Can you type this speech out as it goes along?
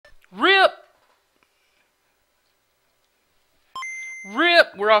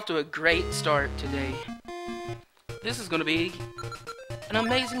We're off to a great start today. This is going to be an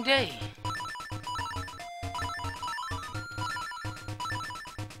amazing day.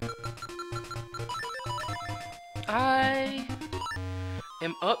 I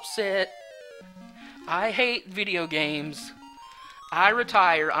am upset. I hate video games. I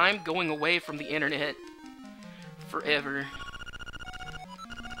retire. I'm going away from the internet forever.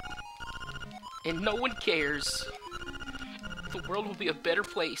 And no one cares. The world will be a better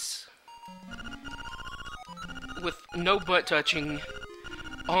place with no butt touching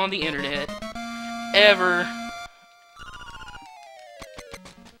on the internet ever.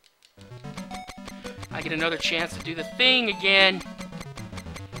 I get another chance to do the thing again.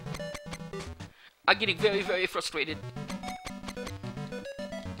 I'm getting very, very frustrated.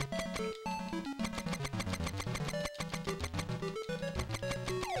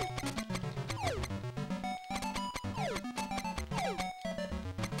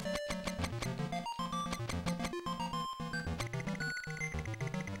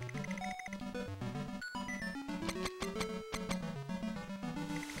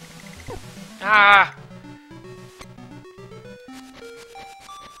 Ah!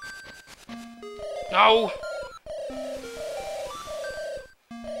 No!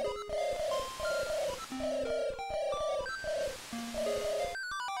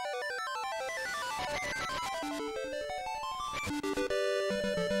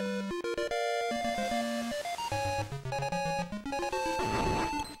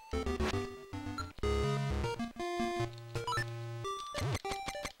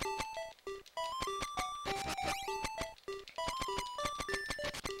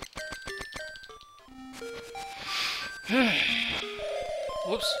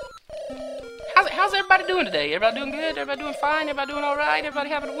 Whoops. How's everybody doing today? Everybody doing good? Everybody doing fine? Everybody doing alright? Everybody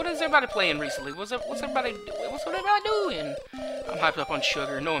having... What is everybody playing recently? What's everybody doing? I'm hyped up on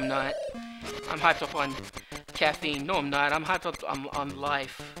sugar. No, I'm not. I'm hyped up on caffeine. No, I'm not. I'm hyped up on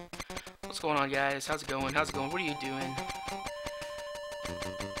life. What's going on, guys? How's it going? How's it going? What are you doing?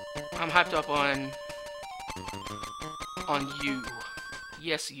 I'm hyped up on you.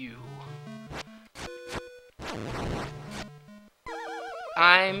 Yes, you.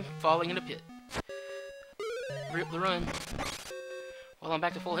 I'm falling in a pit. Rip the run. Well, I'm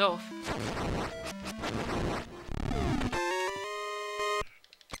back to full health.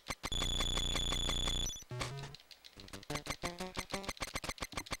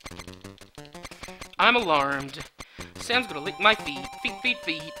 I'm alarmed. Sam's gonna lick my feet.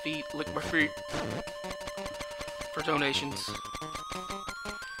 Feet. Lick my feet. For donations.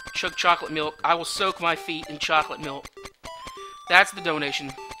 Chug chocolate milk. I will soak my feet in chocolate milk. That's the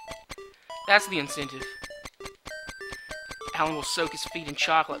donation. That's the incentive. Alan will soak his feet in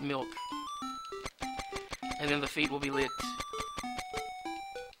chocolate milk. And then the feet will be licked.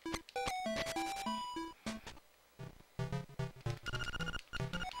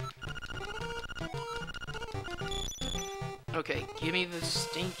 Okay, give me the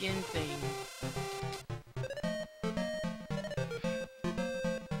stinking thing.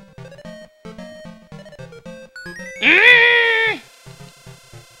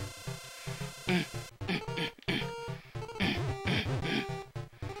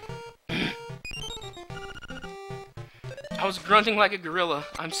 I was grunting like a gorilla.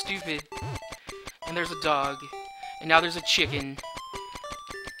 I'm stupid. And there's a dog. And now there's a chicken.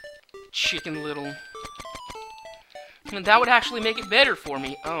 Chicken Little. And that would actually make it better for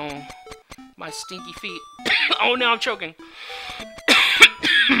me. Oh. My stinky feet. Oh, now I'm choking.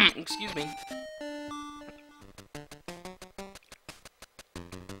 Excuse me.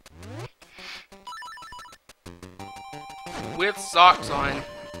 With socks on,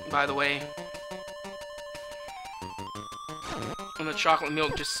 by the way. And the chocolate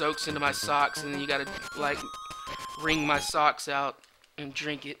milk just soaks into my socks, and then you gotta, like, wring my socks out and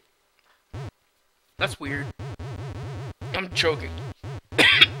drink it. That's weird. I'm choking.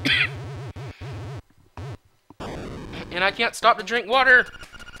 And I can't stop to drink water!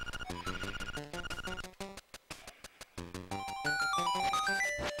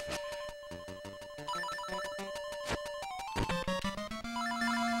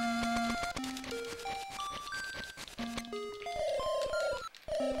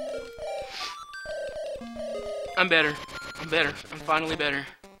 I'm better. I'm better. I'm finally better.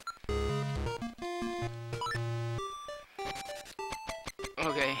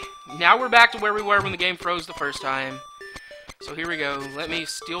 Okay. Now we're back to where we were when the game froze the first time. So here we go. Let me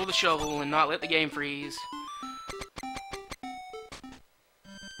steal the shovel and not let the game freeze.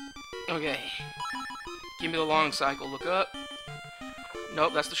 Okay. Give me the long cycle. Look up.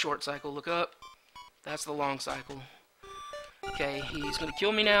 Nope, that's the short cycle. Look up. That's the long cycle. Okay, he's gonna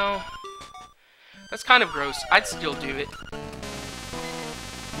kill me now. That's kind of gross. I'd still do it.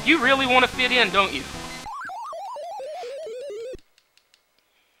 You really want to fit in, don't you?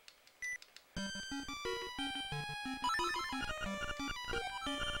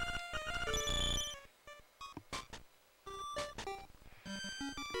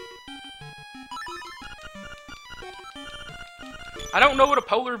 I don't know what a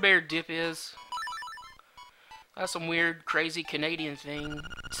polar bear dip is. That's some weird, crazy Canadian thing.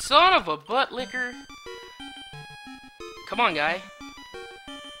 Son of a butt licker. Come on, guy.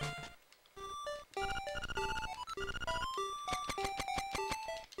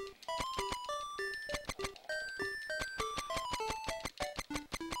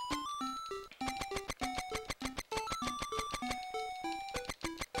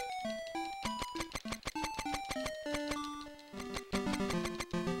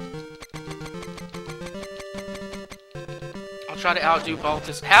 I'll try to outdo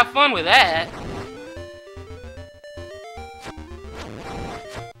Baltus. Have fun with that!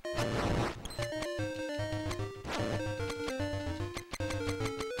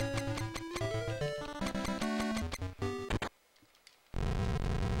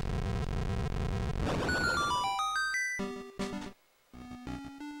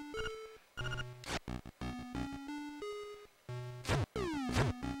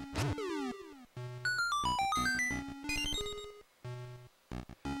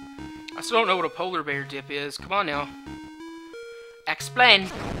 I still don't know what a polar bear dip is. Come on now. Explain.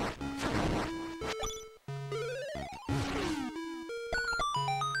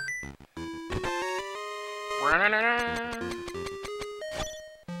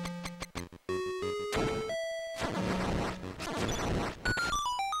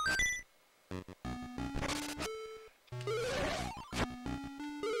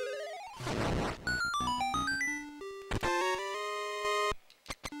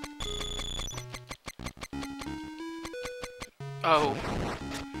 Oh.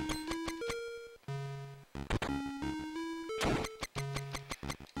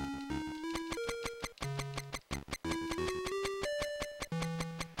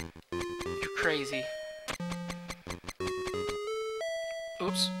 You're crazy.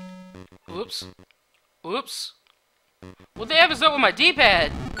 Oops. Oops. Oops. What the F is up with my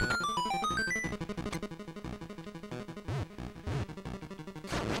D-pad?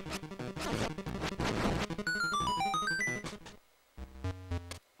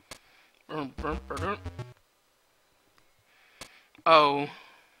 Oh.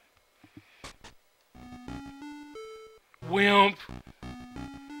 Wimp.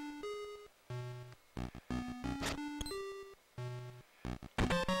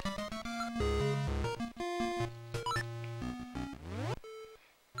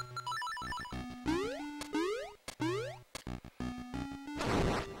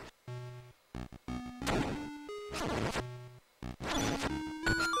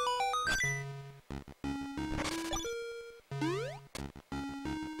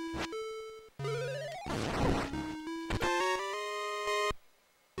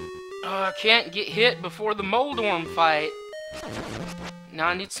 I can't get hit before the Moldorm fight. Now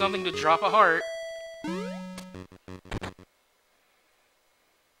I need something to drop a heart.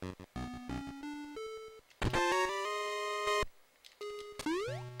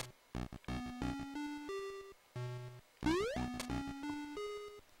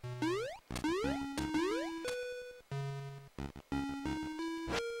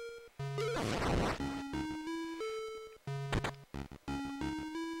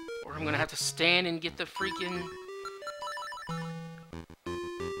 I'm gonna have to stand and get the freaking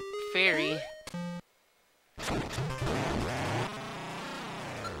fairy.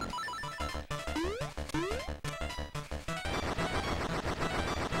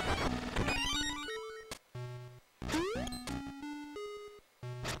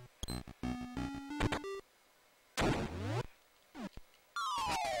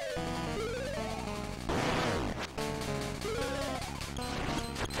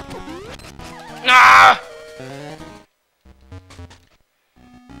 Ah!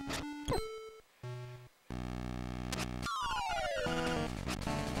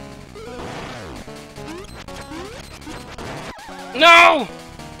 No!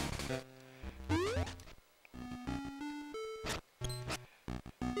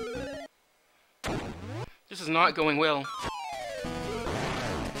 This is not going well.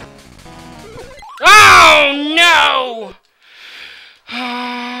 Oh no!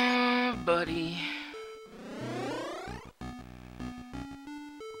 Buddy.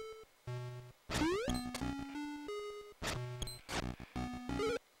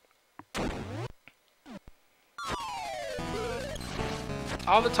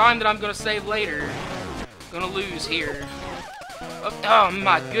 All the time that I'm gonna save later, gonna lose here. Oh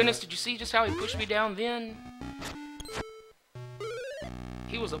my goodness, did you see just how he pushed me down then?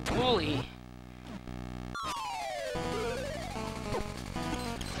 He was a bully.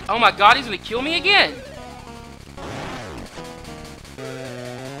 Oh my god, he's gonna kill me again!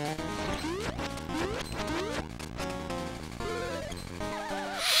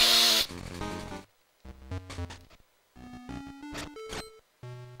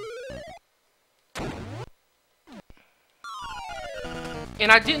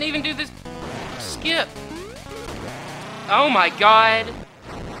 And I didn't even do this skip. Oh my god.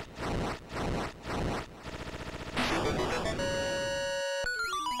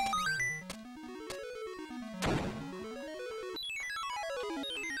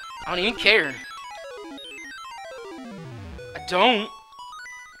 I don't even care. I don't.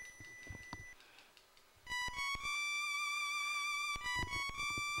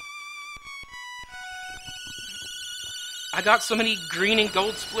 I got so many green and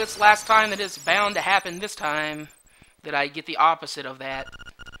gold splits last time that it's bound to happen this time that I get the opposite of that.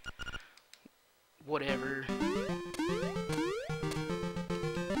 Whatever.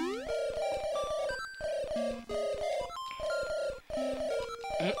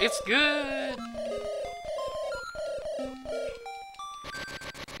 It's good.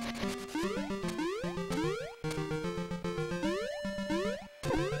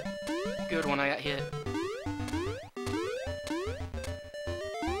 Good one, I got hit.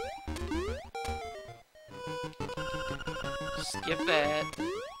 Skip that.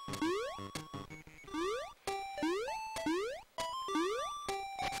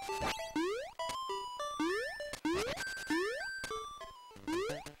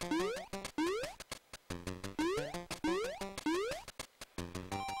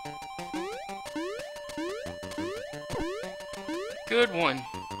 Good one.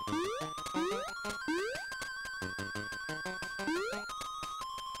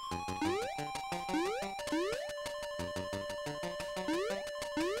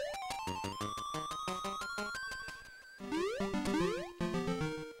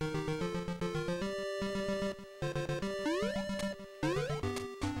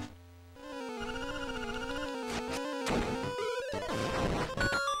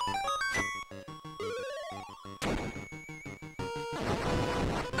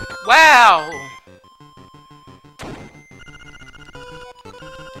 Wow!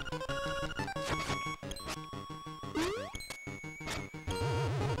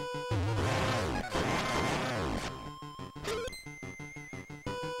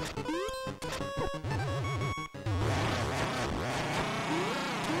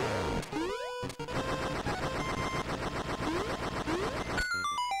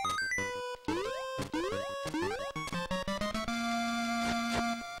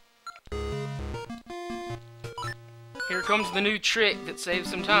 Here comes the new trick that saves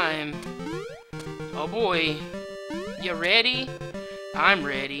some time. Oh boy. You ready? I'm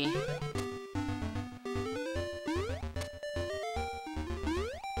ready.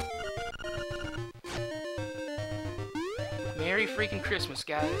 Merry freaking Christmas,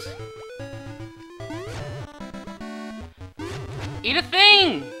 guys. Eat a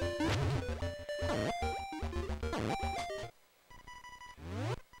thing!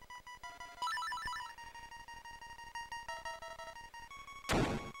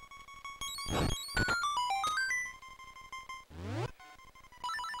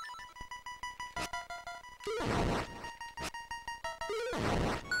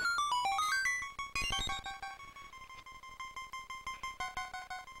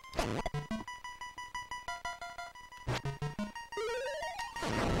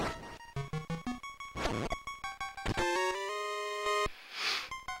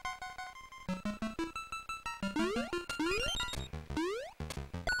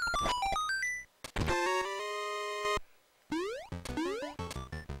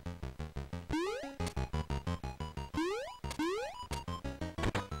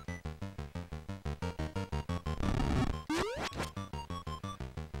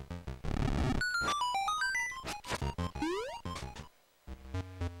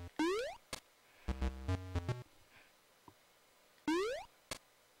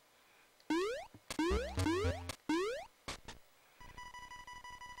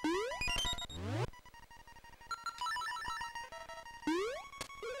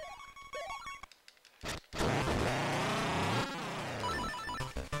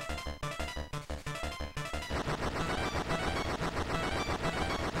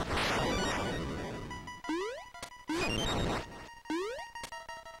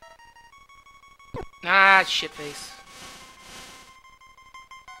 Ah, shitface.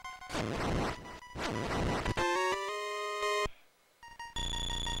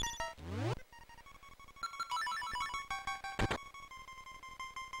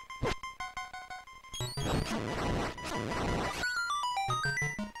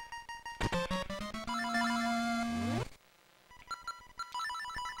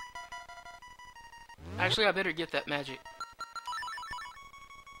 Actually, I better get that magic.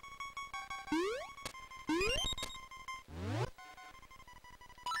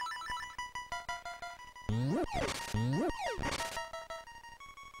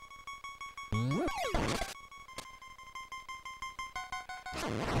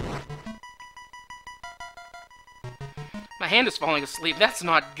 My hand is falling asleep. That's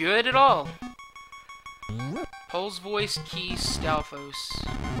not good at all. Pole's voice, key, Stalfos.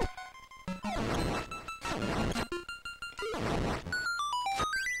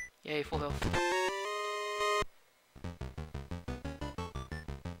 Yay, full health.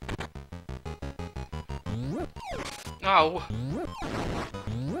 Oh.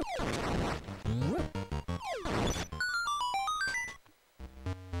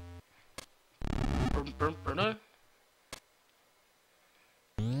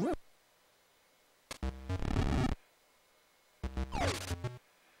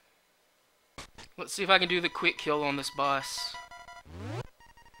 Let's see if I can do the quick kill on this boss.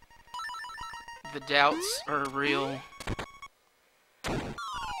 The doubts are real.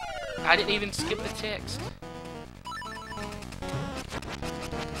 I didn't even skip the text.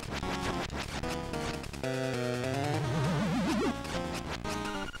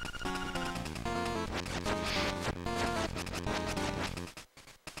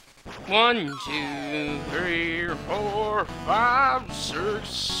 One, 2, 3, 4, 5, 6,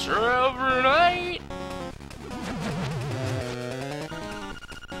 7, 8.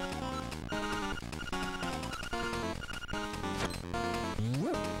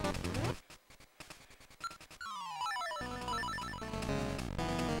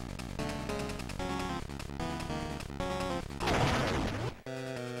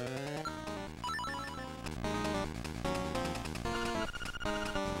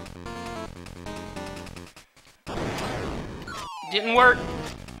 Didn't work.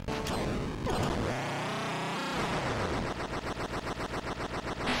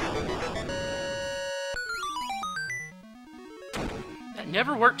 That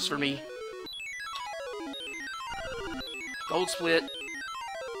never works for me. Gold split.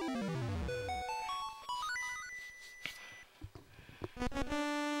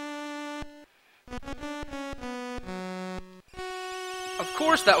 Of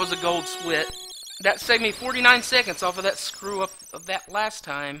course that was a gold split. That saved me 49 seconds off of that screw up of that last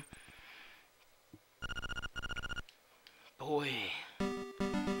time. Boy,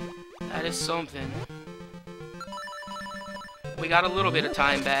 that is something. We got a little bit of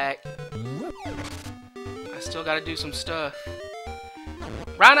time back. I still gotta do some stuff.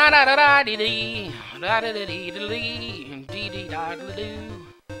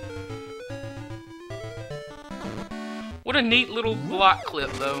 What a neat little block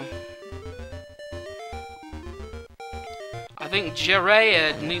clip, though. I think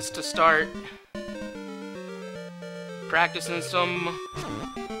JPN needs to start practicing some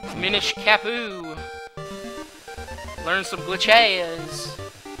Minish Kapu. Learn some glitches.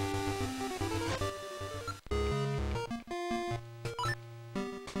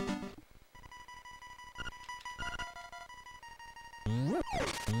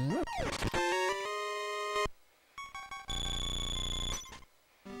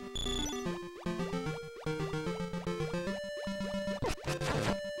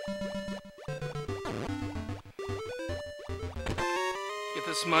 Get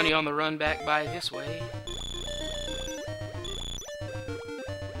this money on the run back by this way.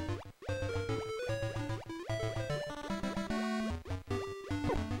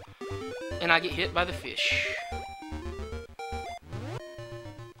 And I get hit by the fish.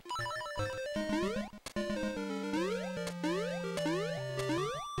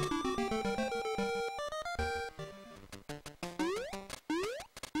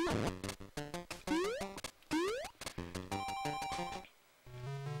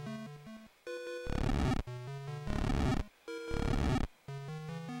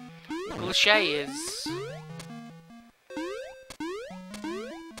 Cliches.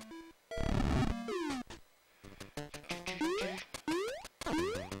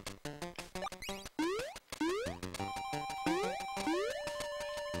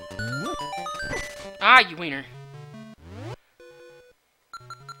 Ah, you wiener.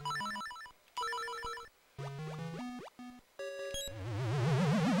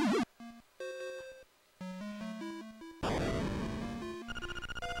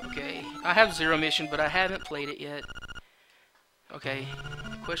 Okay, I have Zero Mission, but I haven't played it yet. Okay,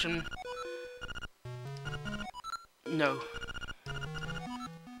 question... No.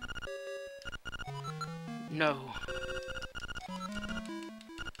 No.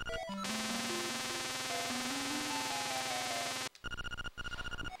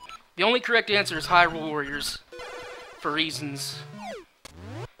 The only correct answer is Hyrule Warriors. For reasons.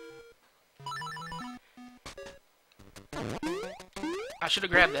 I should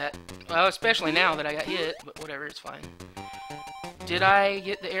have grabbed that. Well, especially now that I got hit, but whatever, it's fine. Did I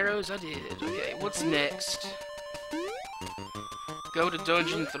get the arrows? I did. Okay, what's next? Go to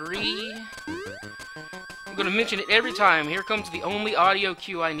Dungeon 3. I'm going to mention it every time. Here comes the only audio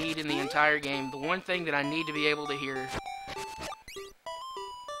cue I need in the entire game. The one thing that I need to be able to hear.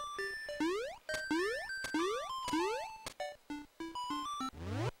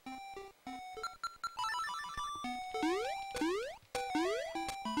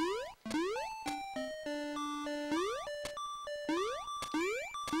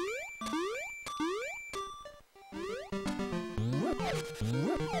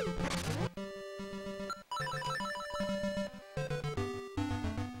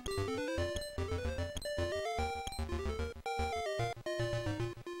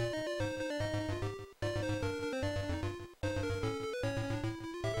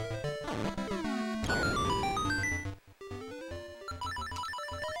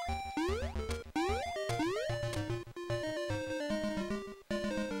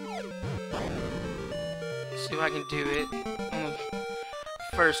 See if I can do it on the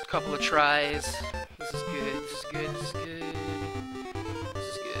first couple of tries. This is good, this is good, this is good. This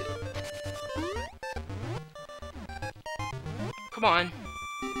is good. Come on.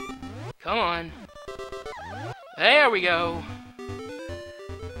 Come on. There we go.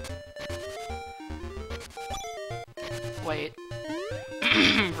 Wait.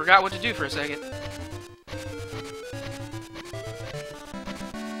 Forgot what to do for a second.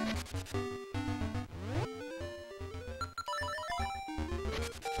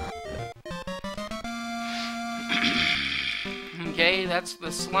 Okay, that's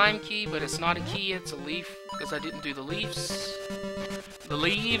the slime key, but it's not a key, it's a leaf, because I didn't do the leaves. The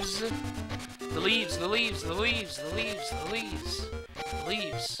leaves. The leaves, the leaves, the leaves, the leaves, the leaves. The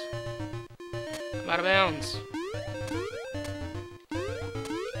leaves. I'm out of bounds.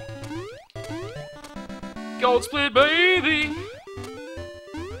 Gold split, baby!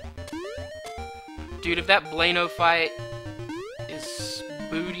 Dude, if that Blano fight is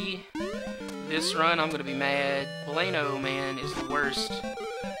booty this run, I'm gonna be mad. Blano, man, is the worst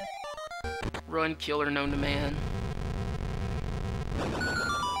run killer known to man.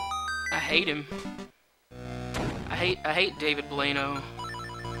 I hate him. I hate David Blano.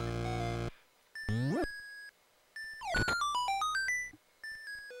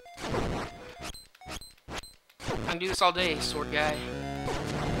 I can do this all day, sword guy.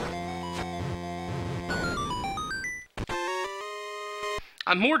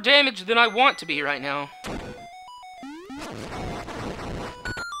 I'm more damaged than I want to be right now.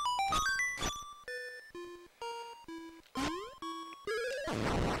 I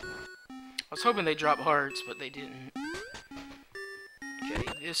was hoping they'd drop hearts, but they didn't. Okay,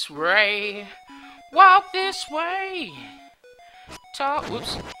 this way. Walk this way. Talk.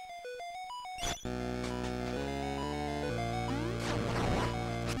 Whoops.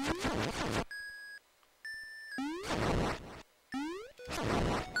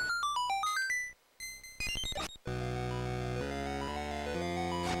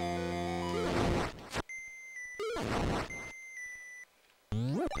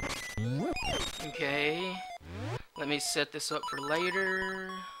 Okay, let me set this up for later.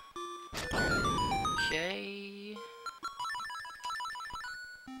 Okay.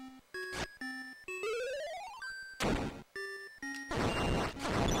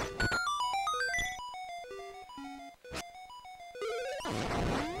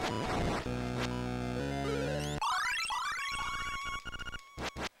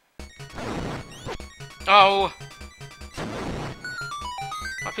 Oh!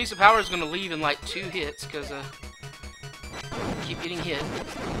 My piece of power is going to leave in like 2 hits because I keep getting hit.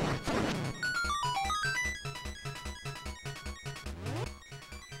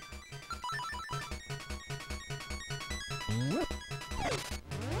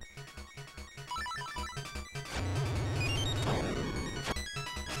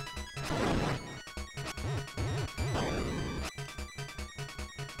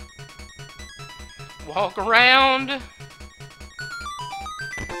 Walk around.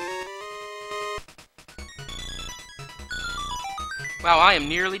 Wow, I am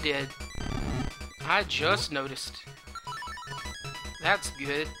nearly dead. I just noticed. That's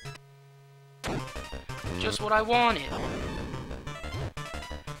good. Just what I wanted.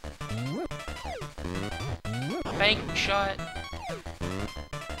 Bank shot.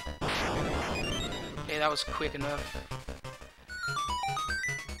 Okay, that was quick enough.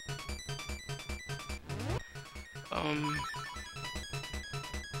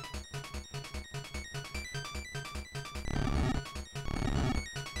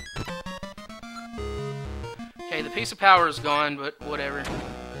 Okay, the piece of power is gone, but whatever.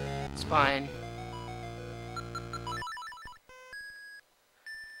 It's fine.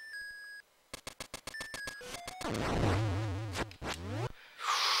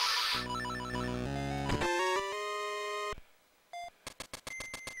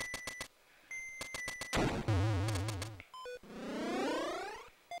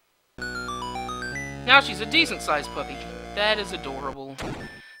 Now she's a decent-sized puppy. That is adorable.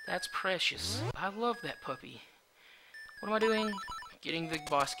 That's precious. I love that puppy. What am I doing? Getting the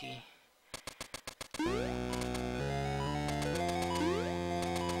boss key.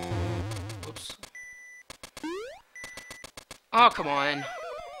 Whoops. Oh, come on.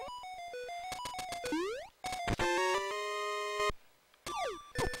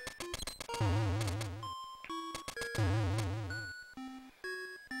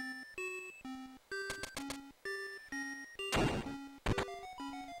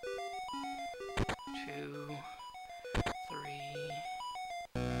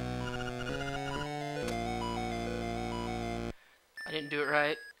 I didn't do it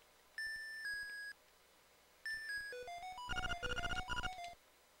right.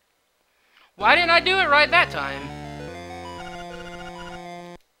 Why didn't I do it right that time?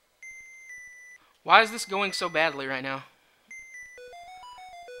 Why is this going so badly right now?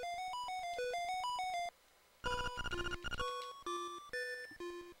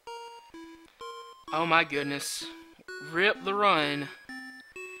 Oh my goodness. Rip the run.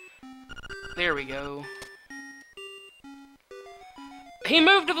 There we go. He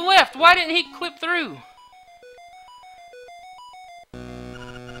moved to the left. Why didn't he clip through?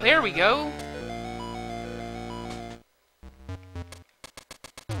 There we go.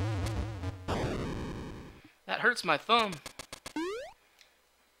 That hurts my thumb.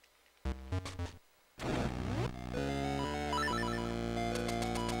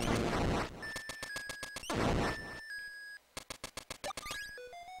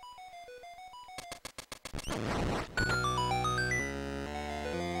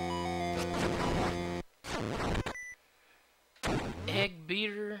 Egg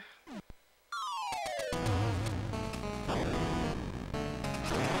beater.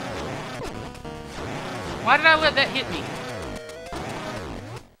 Why did I let that hit me?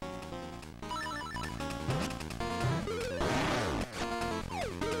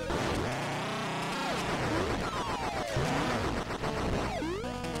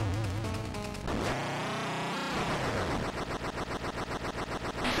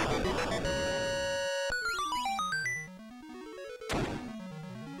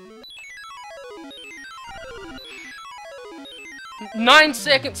 Nine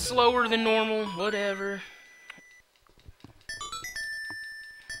seconds slower than normal, whatever.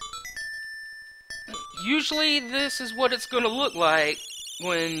 Usually this is what it's gonna look like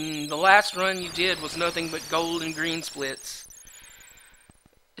when the last run you did was nothing but gold and green splits.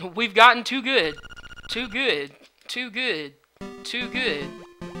 We've gotten too good. Too good. Too good. Too good.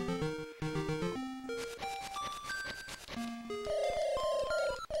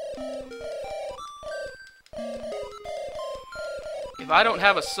 If I don't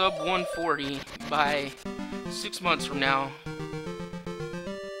have a sub 140 by 6 months from now,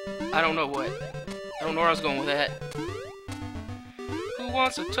 I don't know what. I don't know where I was going with that. Who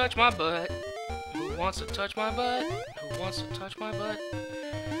wants to touch my butt? Who wants to touch my butt? Who wants to touch my butt?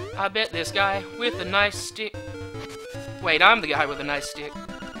 I bet this guy with a nice stick. Wait, I'm the guy with a nice stick.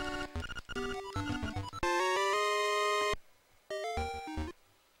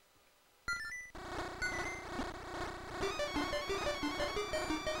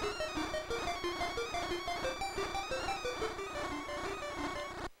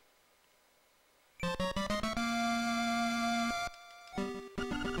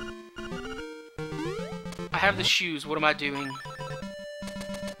 I have the shoes. What am I doing?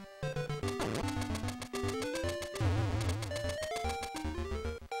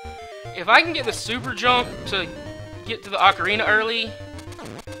 If I can get the super jump to get to the ocarina early,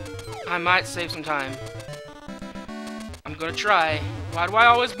 I might save some time. I'm gonna try. Why do I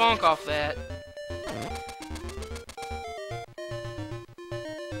always bonk off that?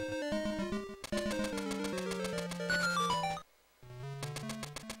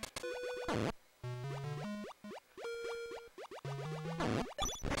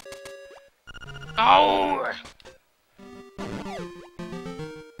 Oh!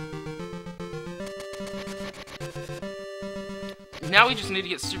 Now we just need to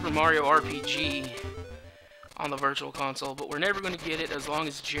get Super Mario RPG. on the Virtual Console, but we're never going to get it as long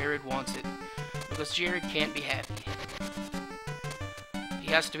as Jared wants it, because Jared can't be happy.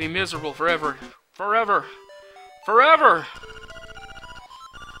 He has to be miserable forever. Forever! Forever!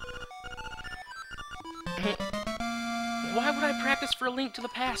 Why would I practice for A Link to the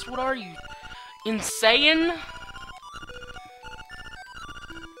Past? What are you? Insane?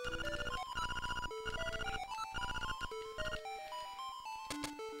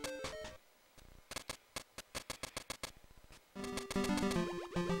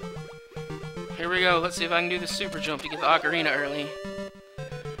 Here we go. Let's see if I can do the super jump to get the ocarina early.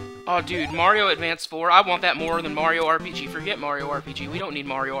 Oh, dude, Mario Advance 4. I want that more than Mario RPG. Forget Mario RPG. We don't need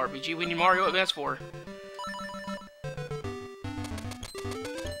Mario RPG. We need Mario Advance 4.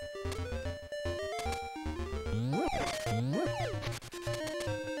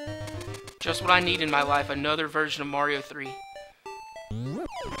 Just what I need in my life. Another version of Mario 3.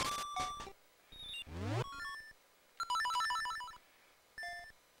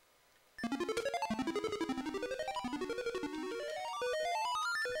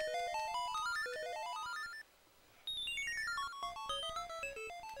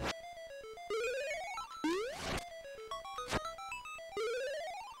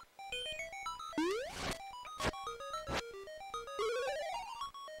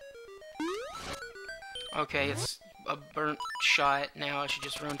 Okay, it's a burnt shot. Now I should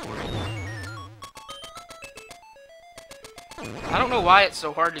just run for it. I don't know why it's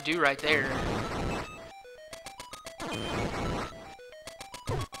so hard to do right there.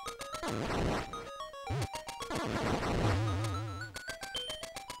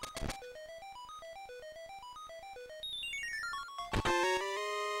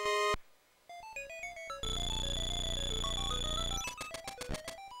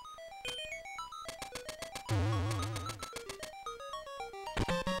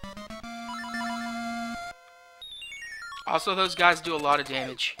 Also, those guys do a lot of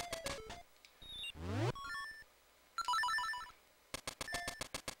damage.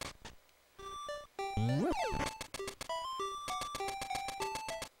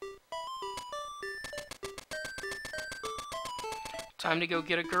 Time to go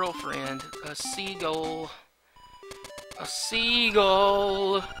get a girlfriend. A seagull. A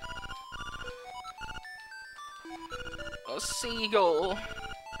seagull. A seagull.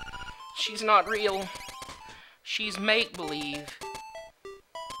 She's not real. She's make-believe.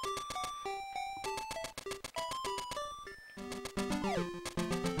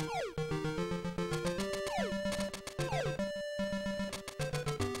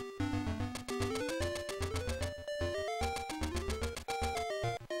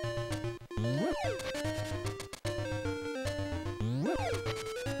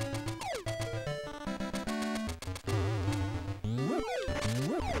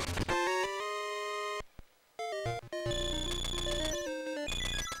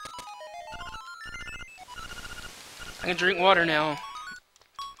 I can drink water now.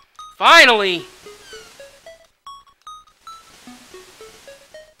 Finally!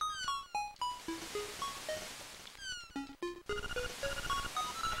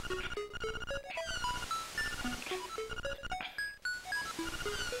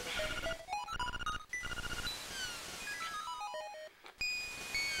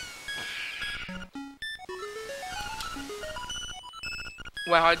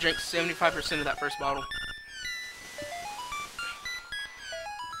 Wow, I drank 75% of that first bottle.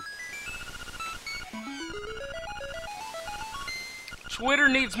 Twitter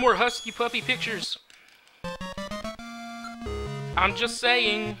needs more husky puppy pictures. I'm just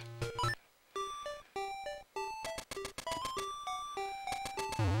saying.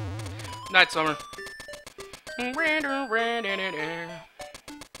 Night, Summer.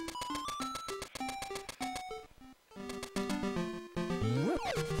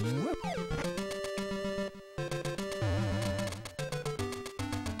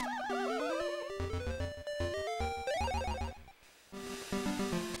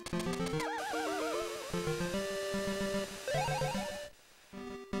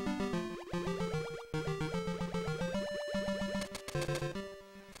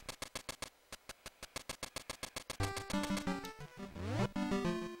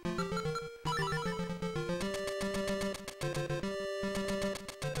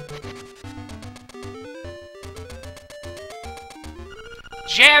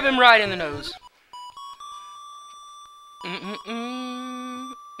 Jab him right in the nose.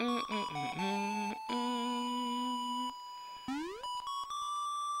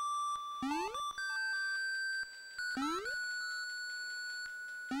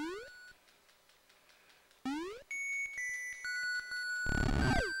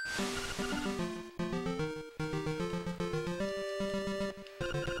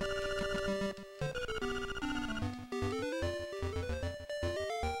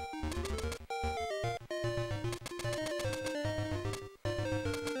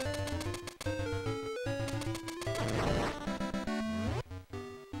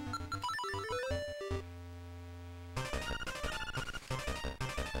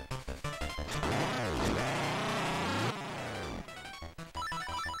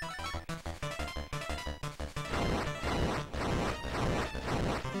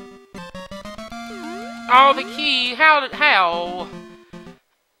 Oh, the key. How?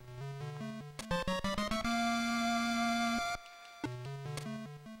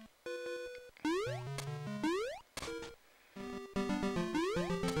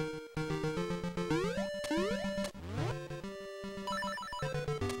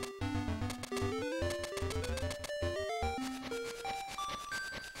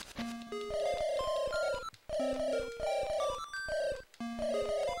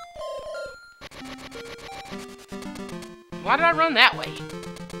 Why did I run that way?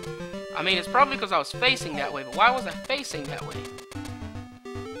 I mean, it's probably because I was facing that way, but why was I facing that way?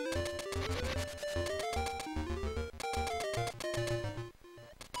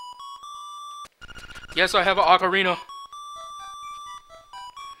 Yes, I have an ocarina.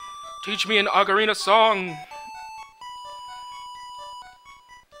 Teach me an ocarina song.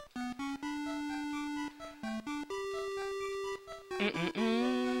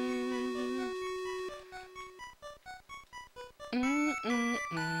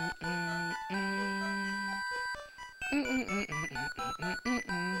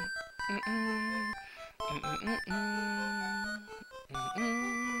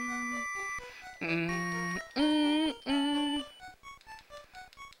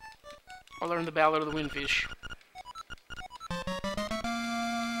 I learned the Ballad of the Windfish.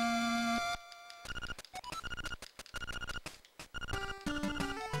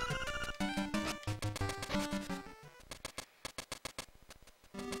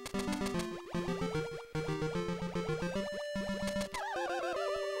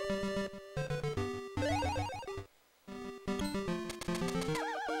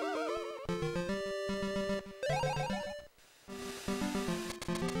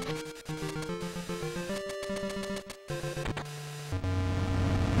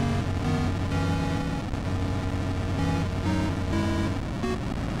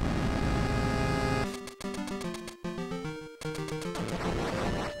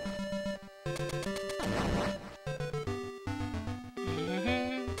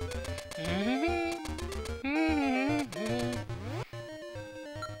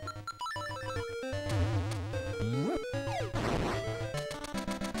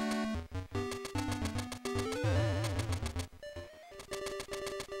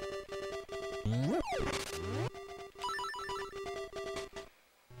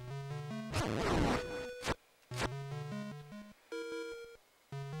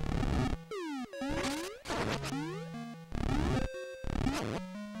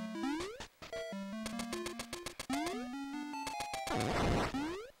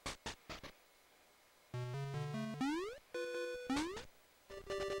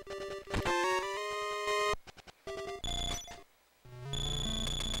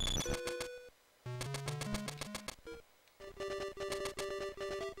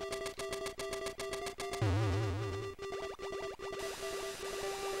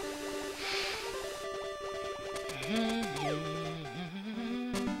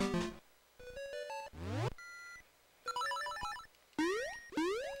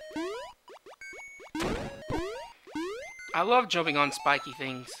 I love jumping on spiky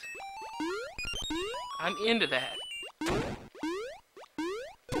things. I'm into that. I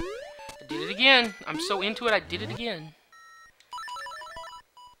did it again. I'm so into it, I did it again.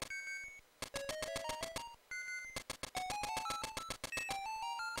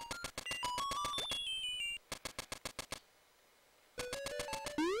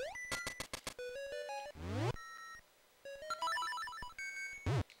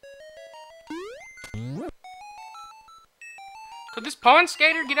 Could this pond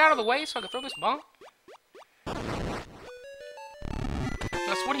skater get out of the way so I can throw this bomb?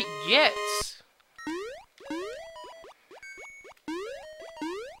 That's what he gets.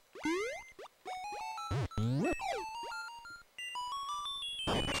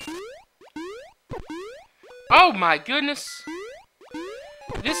 Oh my goodness.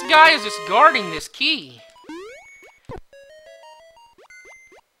 This guy is just guarding this key.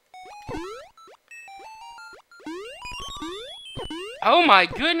 Oh my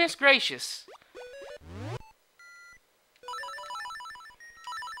goodness gracious.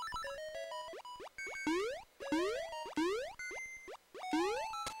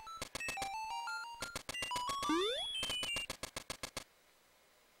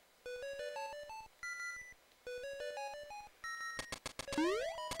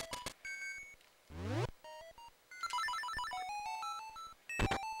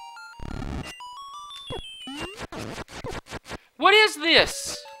 What is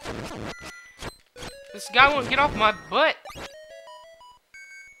this? This guy won't get off my butt.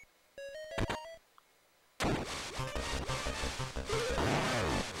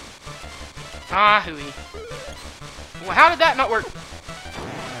 Ah, hooey. Well, how did that not work?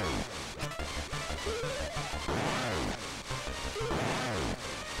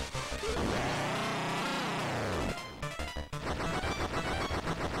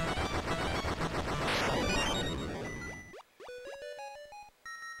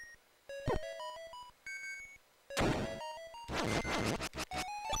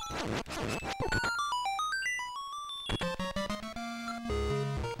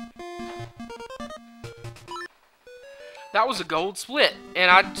 That was a gold split, and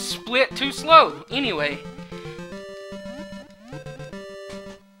I split too slow. Anyway.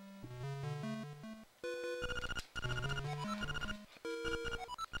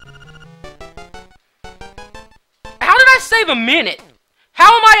 How did I save a minute?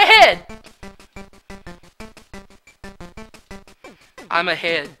 How am I ahead? I'm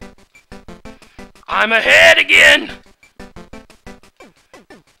ahead. I'm ahead again!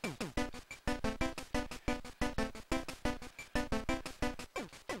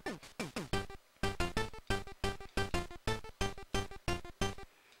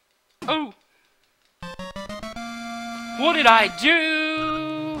 Oh! What did I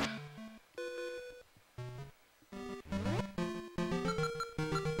do?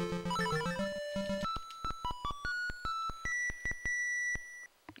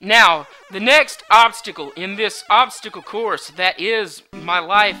 Now, the next obstacle in this obstacle course that is my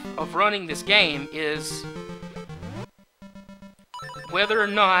life of running this game is whether or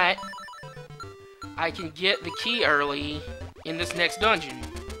not I can get the key early in this next dungeon.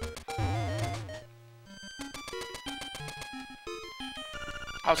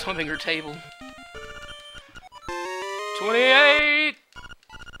 I was humping her table. 28!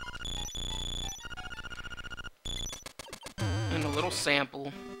 And a little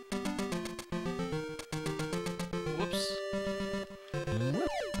sample. Whoops.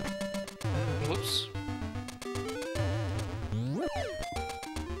 Whoops.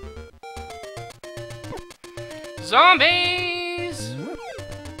 Zombies!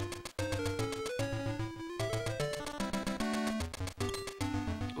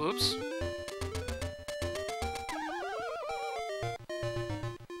 Whoops.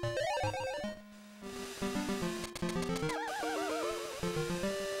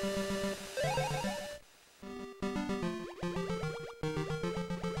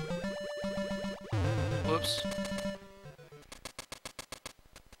 Whoops.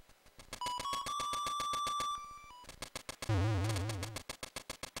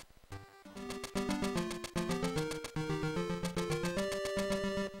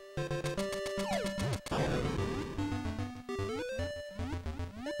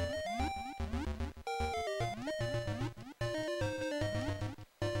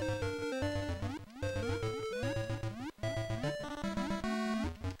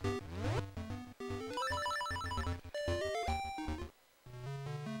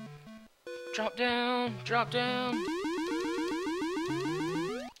 Drop down, drop down.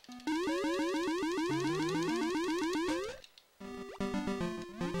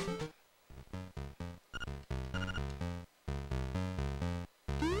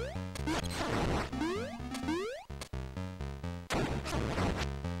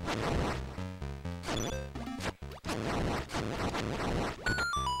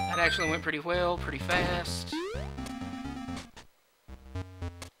 That actually went pretty well, pretty fast.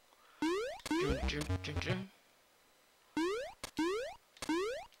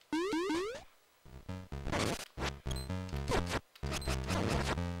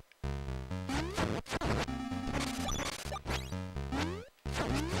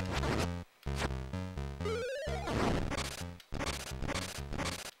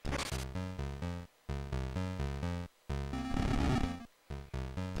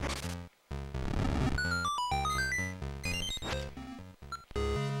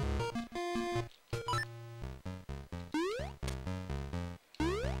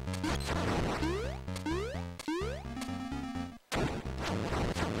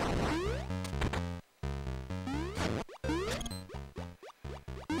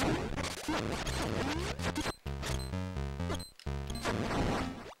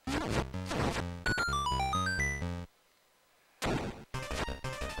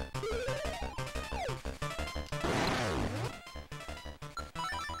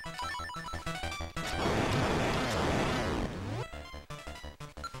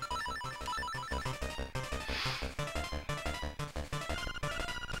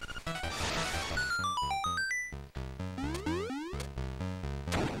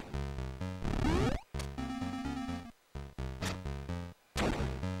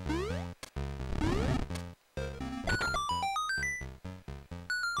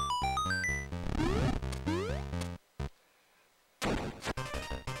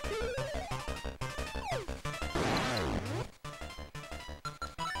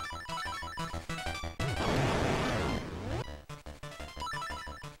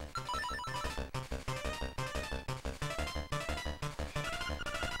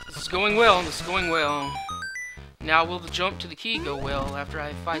 is going well. This is going well. Now will the jump to the key go well after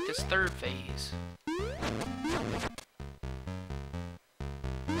I fight this third phase?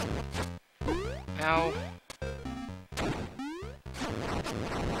 Ow.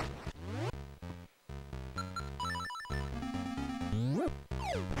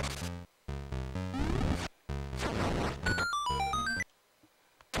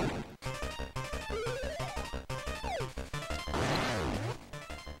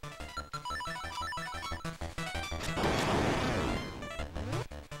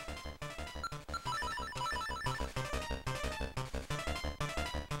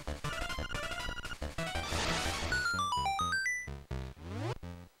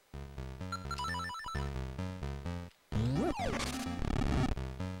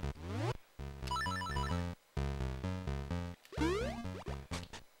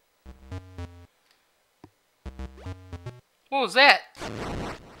 What was that?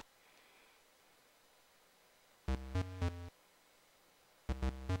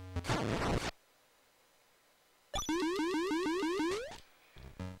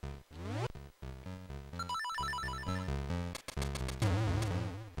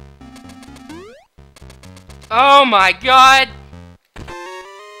 Oh my god!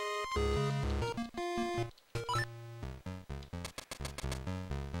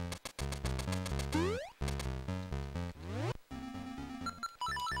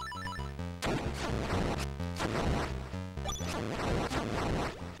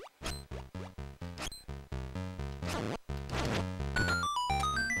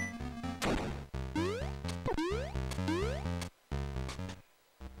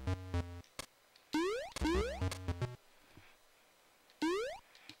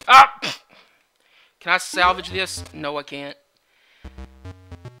 Ah! Can I salvage this? No, I can't.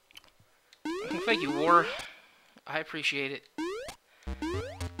 Thank you, War. I appreciate it.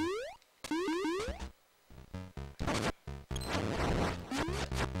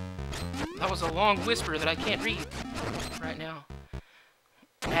 That was a long whisper that I can't read right now.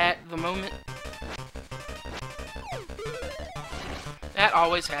 At the moment. That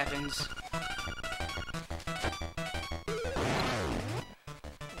always happens.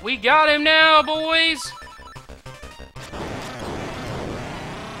 We got him now, boys!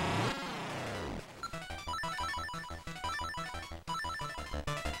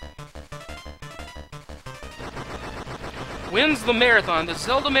 When's the marathon? The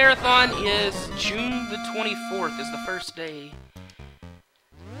Zelda Marathon is June the 24th is the first day.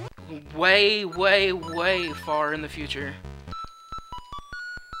 Way, way, way far in the future.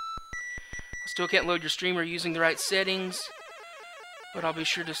 Still can't load your streamer using the right settings. But I'll be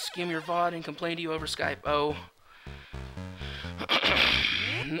sure to skim your VOD and complain to you over Skype. Oh.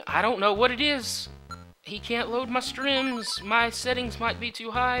 I don't know what it is. He can't load my streams. My settings might be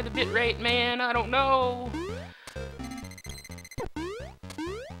too high. The bitrate, man. I don't know.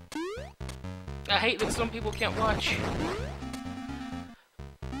 I hate that some people can't watch.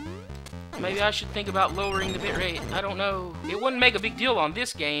 Maybe I should think about lowering the bitrate. I don't know. It wouldn't make a big deal on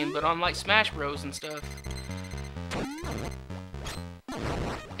this game, but on like Smash Bros. And stuff.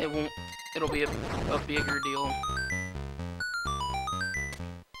 It won't. It'll be a bigger deal.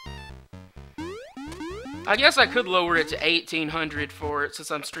 I guess I could lower it to 1800 for it since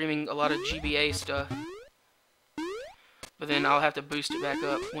I'm streaming a lot of GBA stuff. But then I'll have to boost it back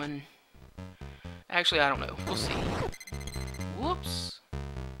up when... Actually, I don't know. We'll see. Whoops.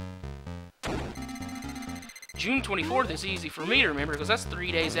 June 24th is easy for me to remember because that's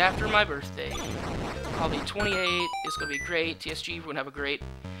 3 days after my birthday. I'll be 28. It's going to be great. TSG, we're going to have a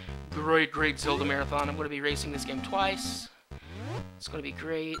great Zelda Marathon. I'm going to be racing this game twice. It's going to be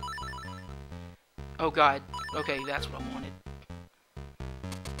great. Oh, God. Okay, that's what I wanted.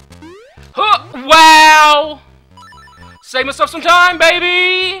 Huh! Wow! Save myself some time,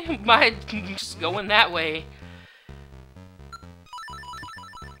 baby! Just going that way.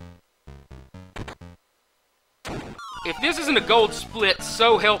 If this isn't a gold split,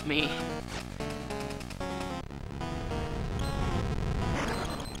 so help me.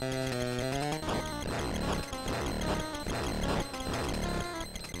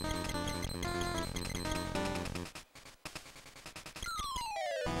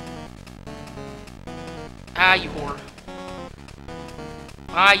 Ah, you whore.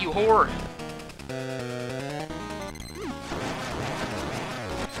 Ah, you whore.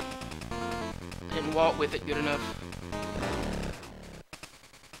 I didn't walk with it good enough.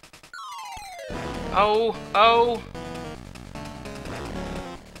 Oh, oh.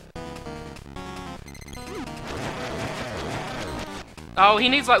 Oh, he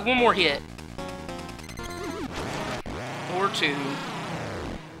needs like one more hit. Or two.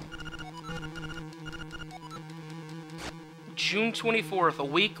 June 24th, a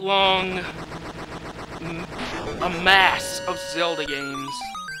week-long a mass of Zelda games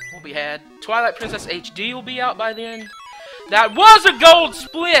will be had. Twilight Princess HD will be out by then. That was a gold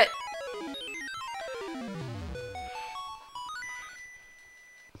split!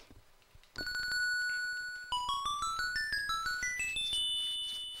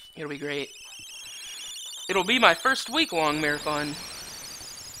 It'll be great. It'll be my first week-long marathon.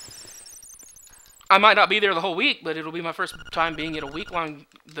 I might not be there the whole week, but it'll be my first time being at a week-long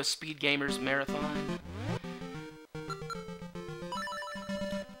The Speed Gamers Marathon.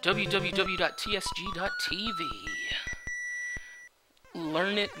 www.tsg.tv.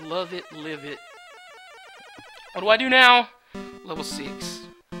 Learn it, love it, live it. What do I do now? Level 6.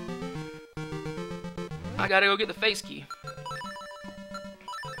 I gotta go get the face key.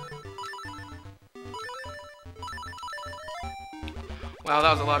 Wow,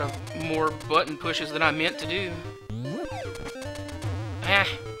 that was a lot of more button pushes than I meant to do. Ah,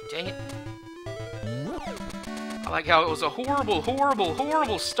 dang it. I like how it was a horrible, horrible,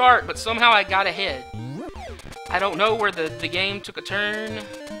 horrible start, but somehow I got ahead. I don't know where the game took a turn.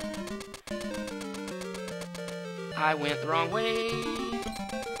 I went the wrong way.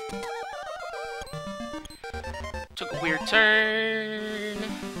 Took a weird turn.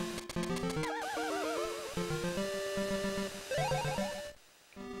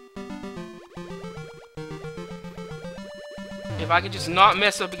 If I could just not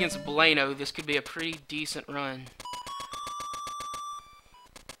mess up against Blano, this could be a pretty decent run.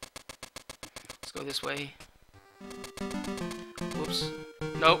 Let's go this way. Whoops.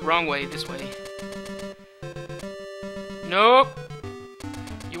 Nope, wrong way, this way. Nope.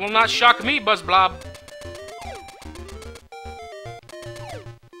 You will not shock me, Buzz Blob.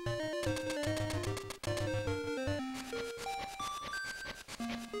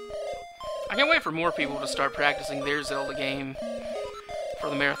 I can't wait for more people to start practicing their Zelda game for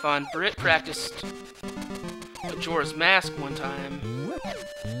the marathon. Britt practiced Majora's Mask one time.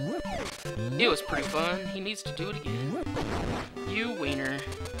 It was pretty fun. He needs to do it again. You wiener.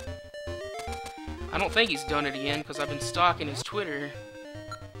 I don't think he's done it again because I've been stalking his Twitter.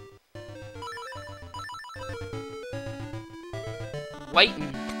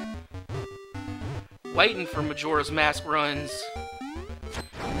 Waiting for Majora's Mask runs.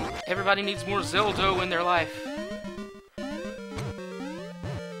 Everybody needs more Zelda in their life.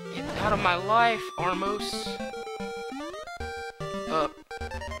 Get out of my life, Armos. Up.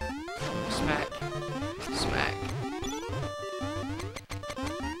 Smack. Smack.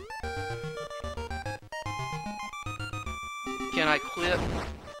 Can I clip?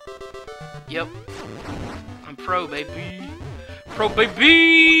 Yep. I'm pro, baby. Pro,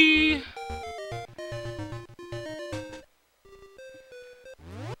 baby!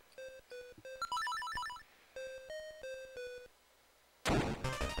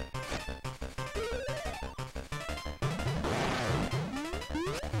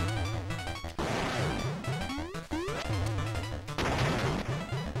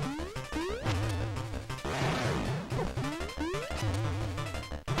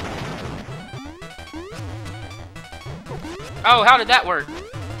 Oh, how did that work?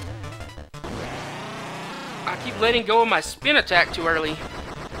 I keep letting go of my spin attack too early.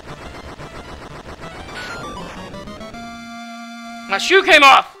 My shoe came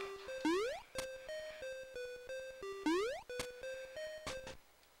off!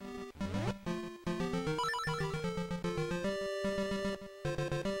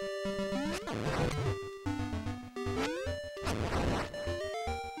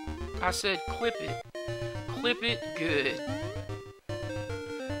 I said clip it. Clip it good.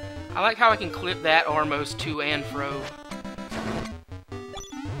 I like how I can clip that Armos to and fro.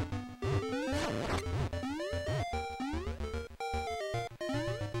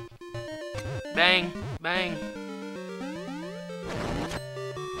 Bang, bang.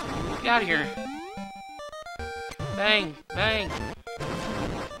 Get out of here. Bang, bang.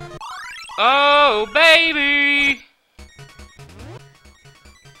 Oh, baby!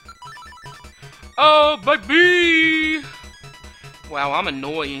 Oh, baby! Wow, I'm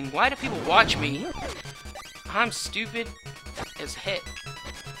annoying. Why do people watch me? I'm stupid as heck.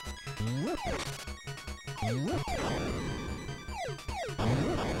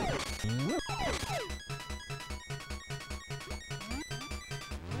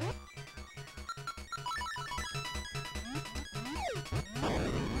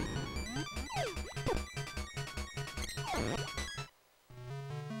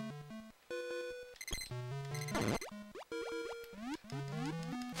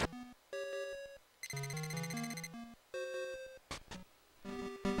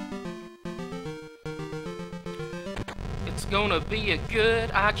 gonna be a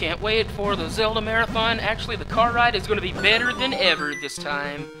good. I can't wait for the Zelda Marathon. Actually, the car ride is gonna be better than ever this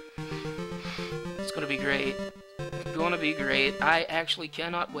time. It's gonna be great. Gonna be great. I actually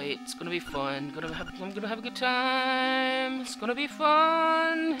cannot wait. It's gonna be fun. I'm gonna have a good time. It's gonna be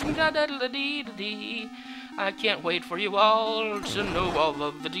fun. Da da da dee da dee. I can't wait for you all to know all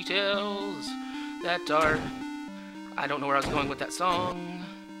of the details that are. I don't know where I was going with that song.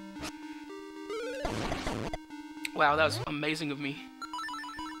 Wow, that was amazing of me.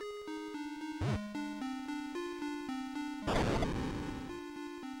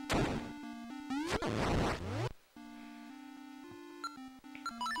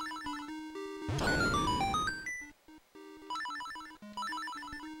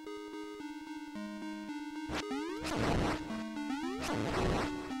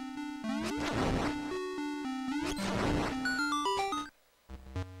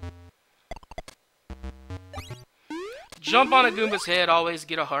 Jump on a Goomba's head, always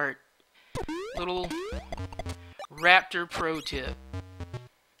get a heart. Little Raptor pro tip.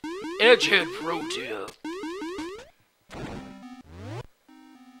 Edgehead pro tip.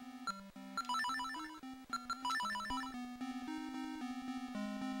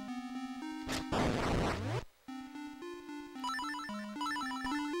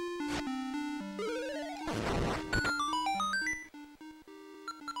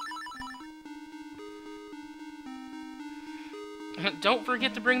 Don't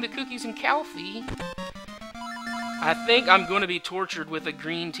forget to bring the cookies and coffee. I think I'm going to be tortured with a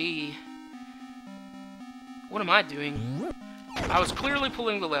green tea. What am I doing? I was clearly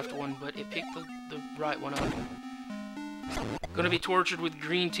pulling the left one, but it picked the right one up. Going to be tortured with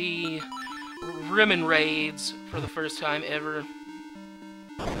green tea, Rimmin raids for the first time ever.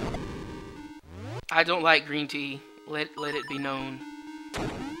 I don't like green tea. Let it be known.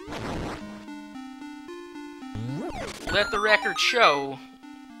 Let the record show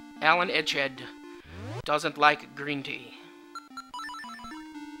Alan Edgehead doesn't like green tea.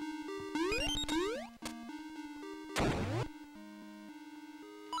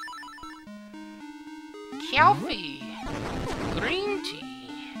 Coffee. Green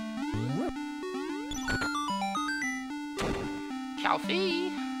tea.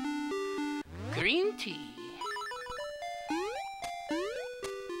 Coffee. Green tea.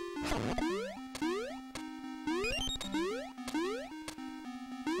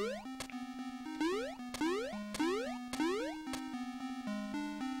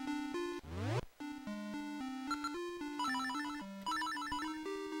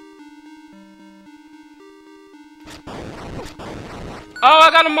 Oh,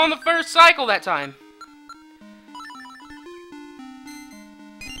 I got him on the first cycle that time.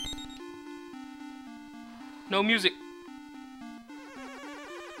 No music.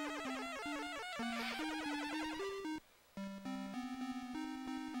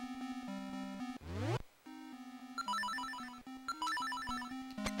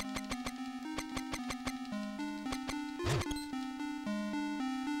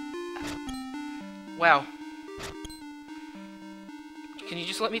 Wow. Can you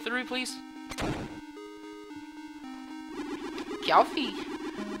just let me through, please? Coffee.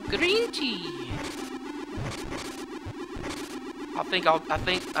 Green tea. I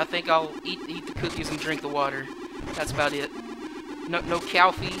think I'll eat the cookies and drink the water. That's about it. No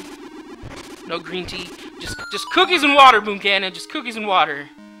coffee. No green tea. Just cookies and water, Boom Cannon. Just cookies and water.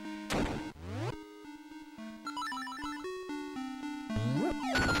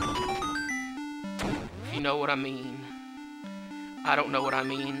 If you know what I mean. I don't know what I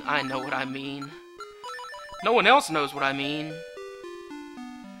mean. I know what I mean. No one else knows what I mean.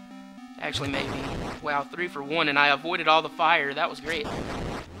 Actually, maybe. Wow, 3 for 1, and I avoided all the fire. That was great.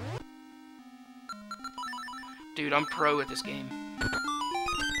 Dude, I'm pro at this game.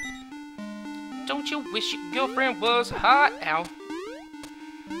 Don't you wish your girlfriend was hot? Ow.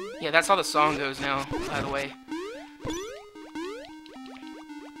 Yeah, that's how the song goes now, by the way.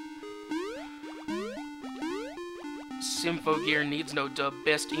 Symphogear needs no dub.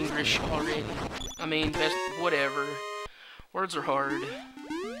 Best English already. I mean, best whatever. Words are hard.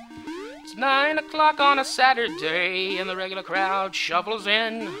 It's 9 o'clock on a Saturday, and the regular crowd shuffles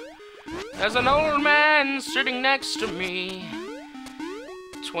in. There's an old man sitting next to me.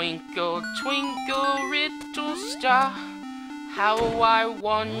 Twinkle, twinkle, little star, how I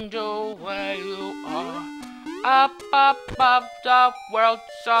wonder where you are. Up above the world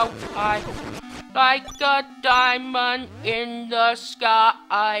so high, like a diamond in the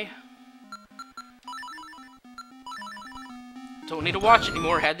sky. Don't need to watch it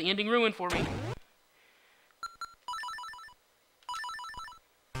anymore. Had the ending ruined for me.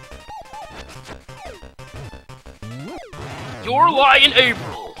 You're lying,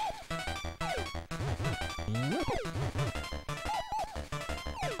 April.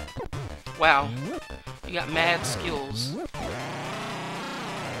 Wow, you got mad skills.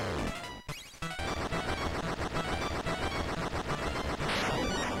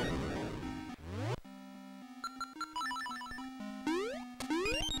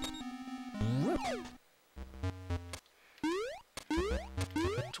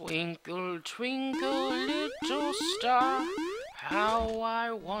 Twinkle, twinkle, little star, how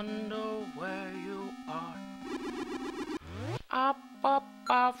I wonder where you are. Up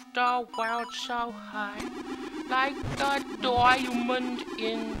above the world so high, like a diamond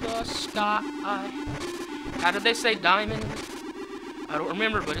in the sky. How did they say diamond? I don't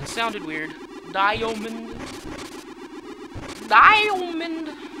remember, but it sounded weird. Diamond. Diamond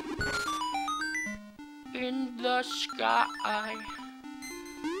in the sky.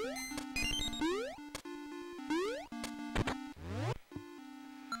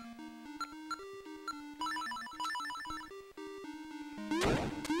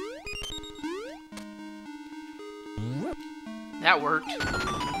 That worked.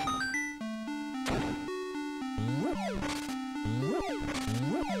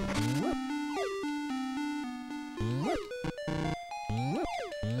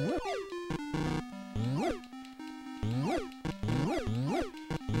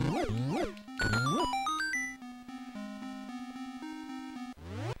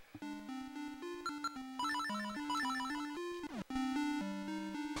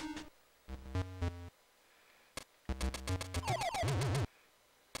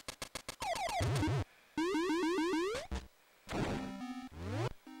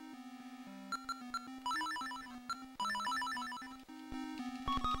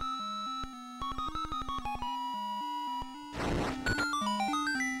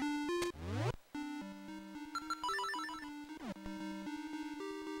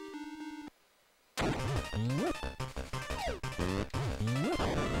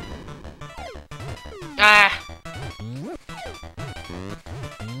 Ah!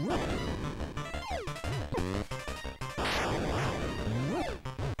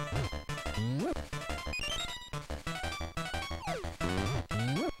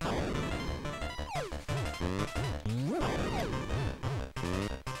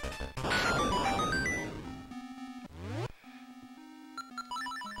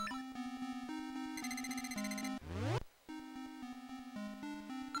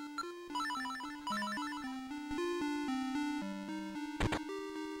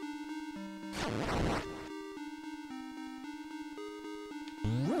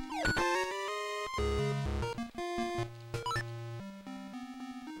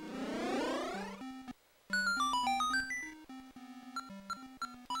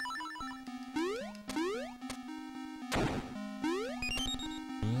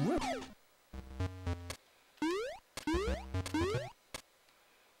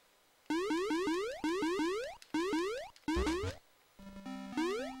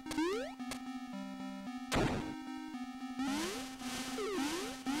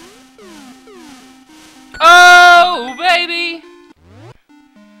 Oh, baby!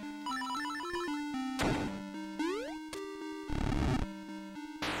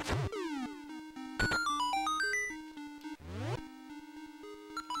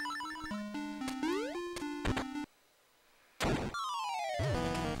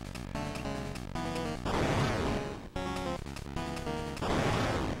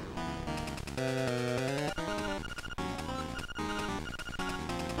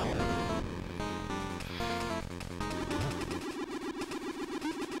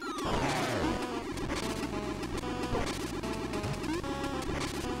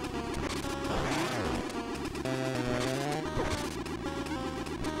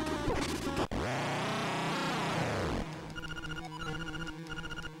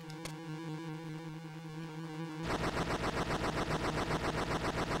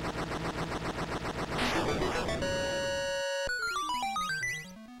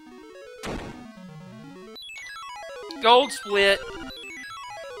 Gold split.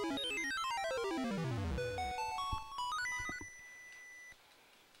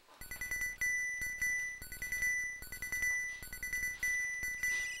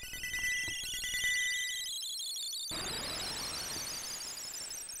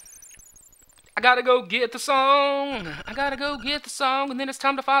 I gotta go get the song. I gotta go get the song, and then it's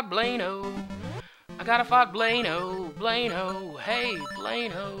time to fight Blano. I gotta fight Blano. Blano. Hey,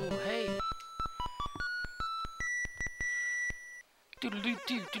 Blano. Hey.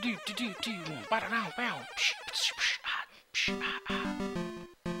 Do-do-do-do-do-do-do-do. Ba-da-dow-bow.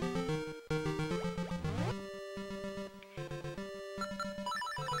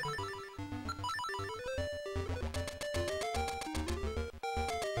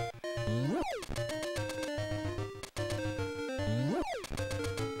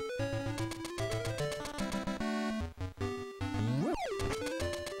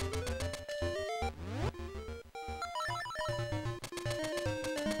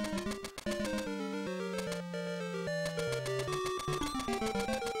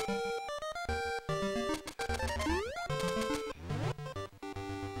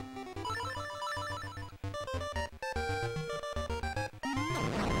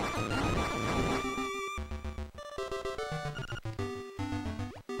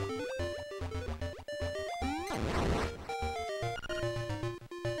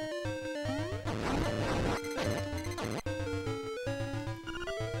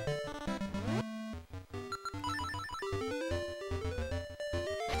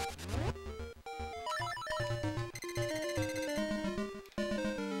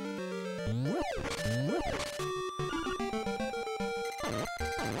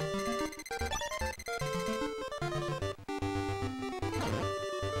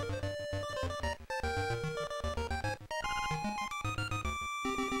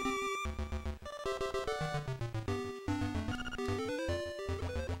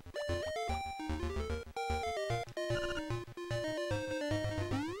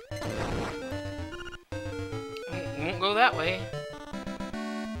 go that way.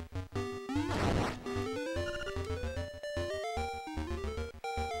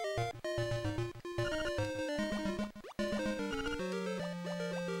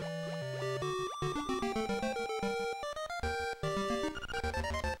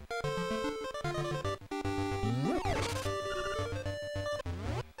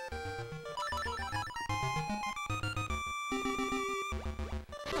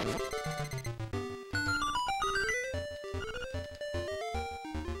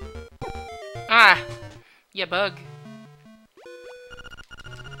 Ah! Yeah, bug.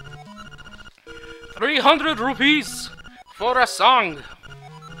 300 rupees for a song.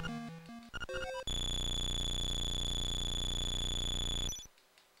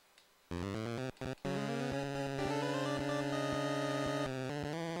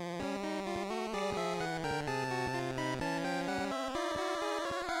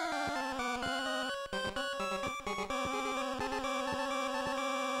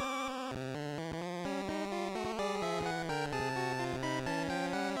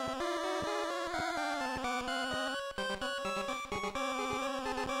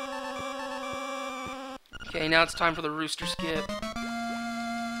 Okay, now it's time for the rooster skip.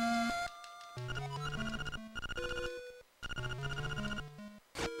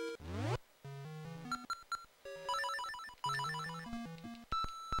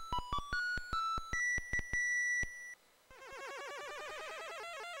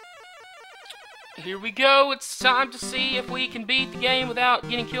 Here we go, it's time to see if we can beat the game without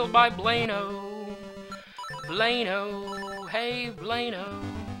getting killed by Blano. Blano, hey Blano.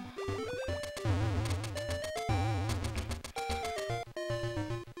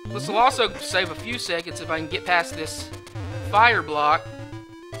 This will also save a few seconds if I can get past this fire block.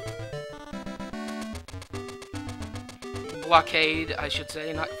 Blockade, I should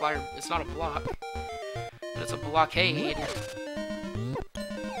say, not fire. It's not a block, but it's a blockade.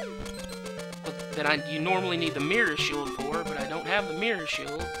 That you normally need the mirror shield for, but I don't have the mirror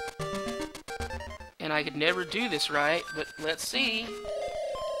shield. And I could never do this right, but let's see.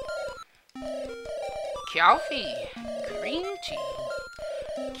 Coffee, green tea.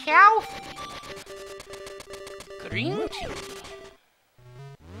 Coffee, green tea.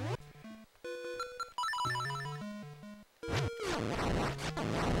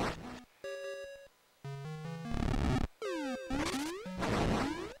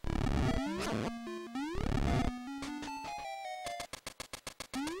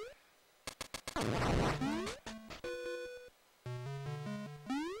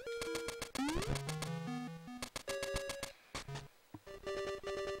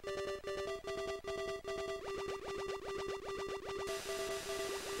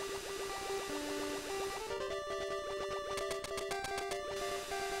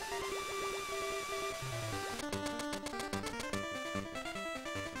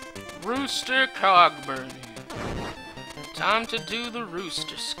 Rooster Cogburn. Time to do the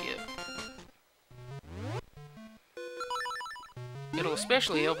rooster skip. It'll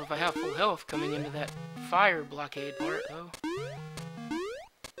especially help if I have full health coming into that fire blockade part, though.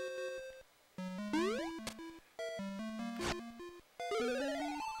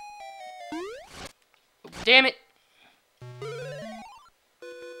 Damn it!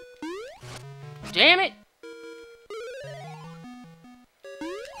 Damn it!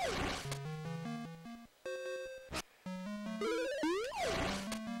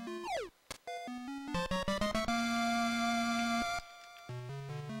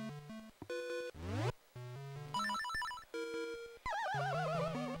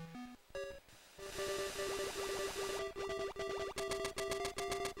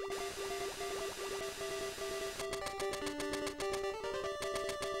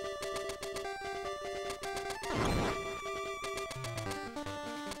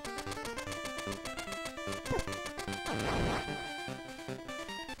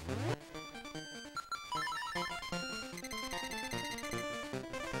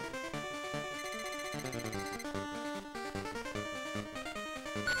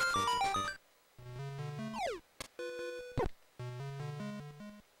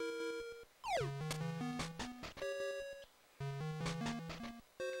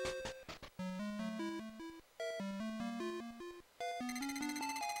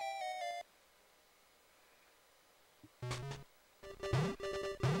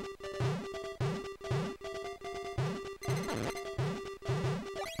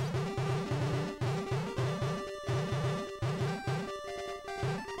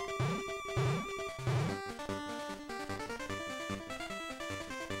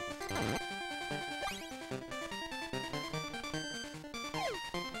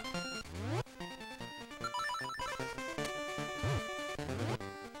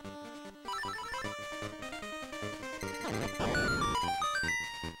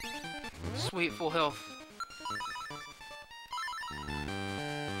 Sweet, full health.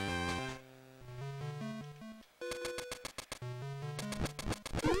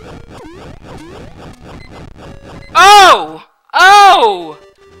 Oh! Oh!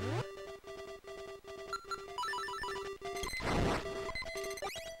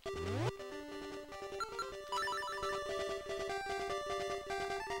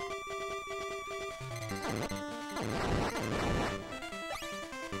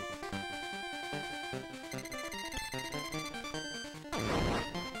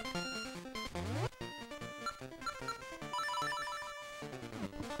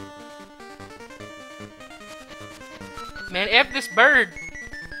 Man, F this bird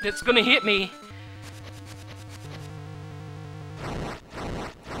that's gonna hit me.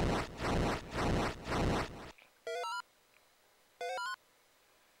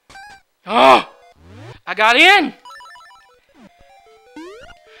 Oh! I got in!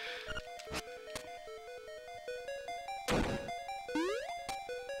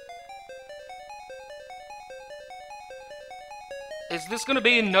 Is this gonna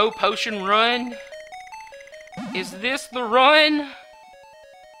be a no potion run? Is this the run?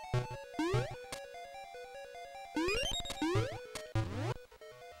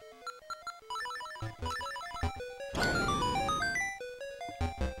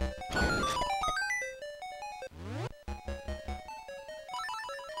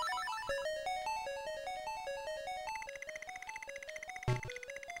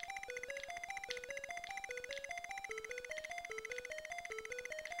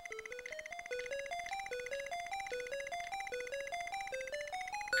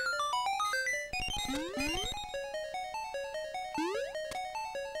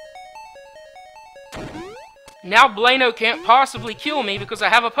 Now Blano can't possibly kill me because I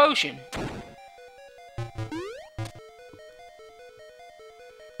have a potion.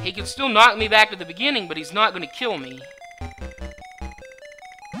 He can still knock me back to the beginning, but he's not going to kill me.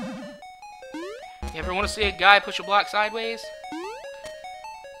 You ever want to see a guy push a block sideways?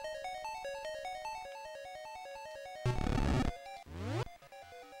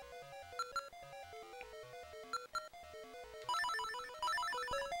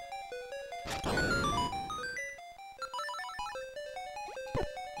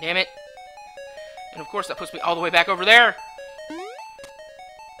 Damn it. And of course that puts me all the way back over there.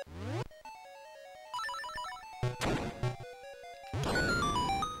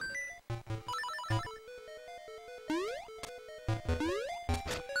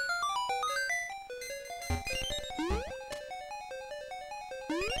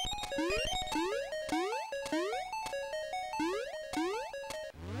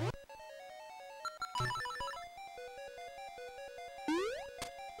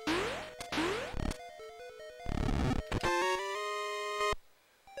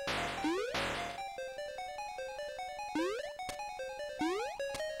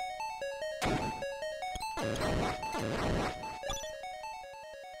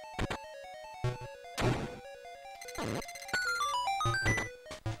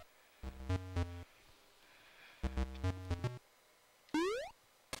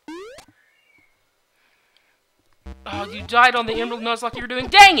 Oh, you died on the Emerald Nuts like you were doing.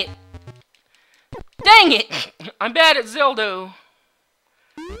 Dang it! Dang it! I'm bad at Zeldo.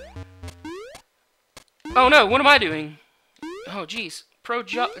 Oh no, what am I doing? Oh jeez.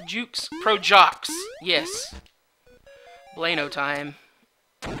 Jukes. Jocks. Yes. Blano time.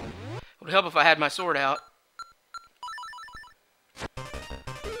 It would help if I had my sword out.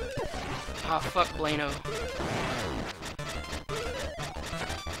 Ah, fuck Blano.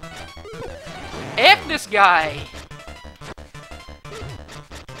 F this guy!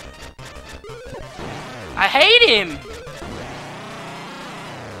 I hate him!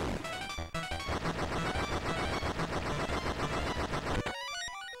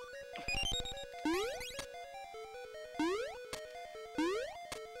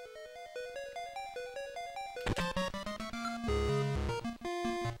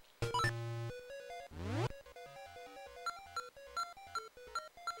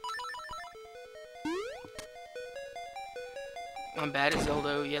 I'm bad at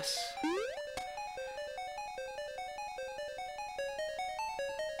Zelda, yes.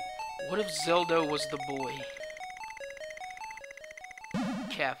 What if Zelda was the boy?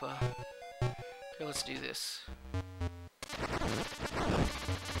 Kappa. Okay, let's do this.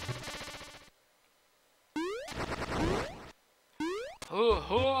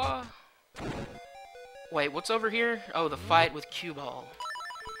 Wait, what's over here? Oh, the fight with Cue Ball.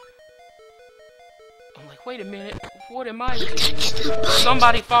 I'm like, wait a minute, what am I doing?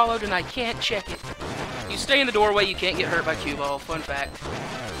 Somebody followed and I can't check it. You stay in the doorway, you can't get hurt by cue ball. Fun fact.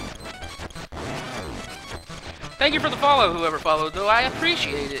 Thank you for the follow, whoever followed, though. I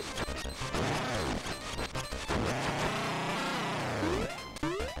appreciate it.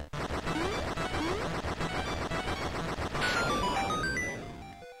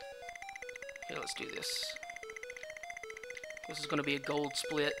 Okay, let's do this. This is gonna be a gold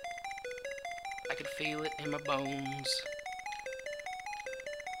split. I can feel it in my bones.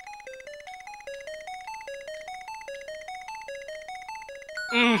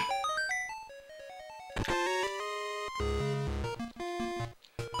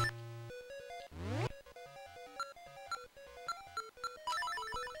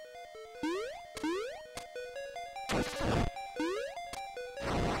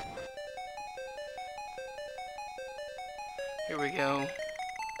 Here we go.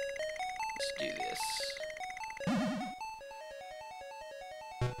 Let's do this.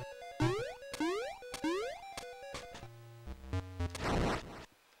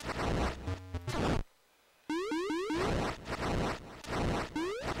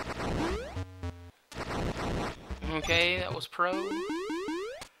 Okay, that was pro.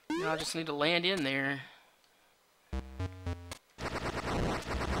 Now I just need to land in there.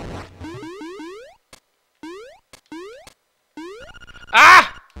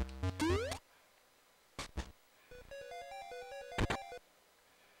 Ah!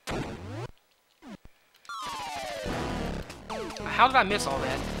 How did I miss all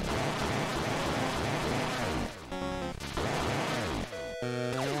that?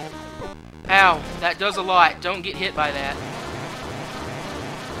 Ow, that does a lot. Don't get hit by that.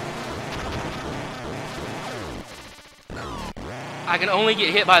 I can only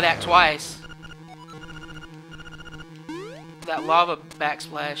get hit by that twice. That lava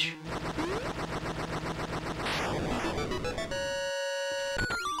backsplash.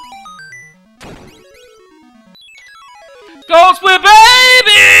 Gold split,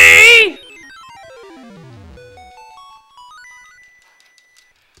 baby!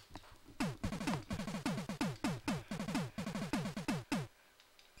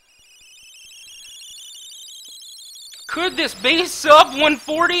 Could this be sub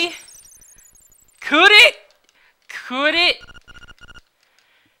 140? Could it? Could it?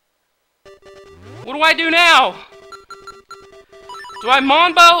 What do I do now? Do I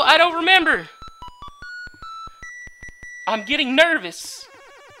Monbo? I don't remember. I'm getting nervous.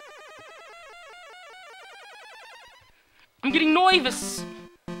 I'm getting nervous.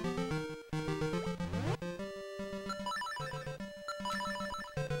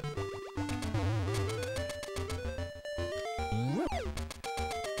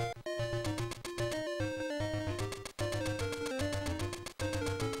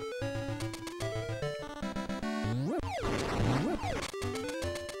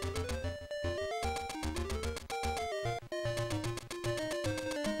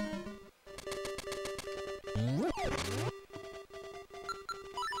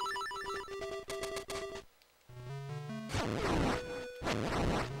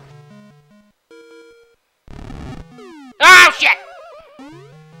 Oh, shit!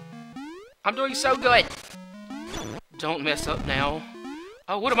 I'm doing so good. Don't mess up now.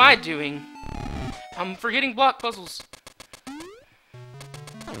 Oh, what am I doing? I'm forgetting block puzzles.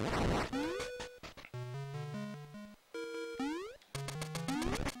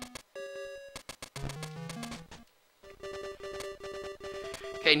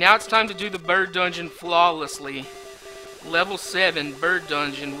 Okay, now it's time to do the bird dungeon flawlessly. Level 7, bird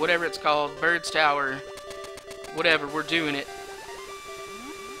dungeon, whatever it's called, bird's tower. Whatever, we're doing it.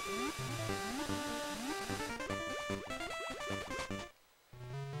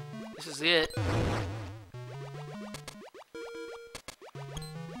 This is it.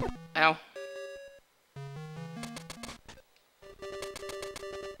 Ow.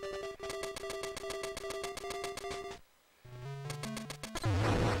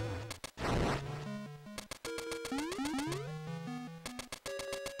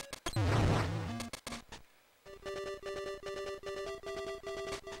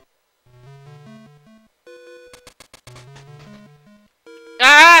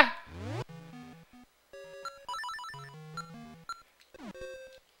 Ah!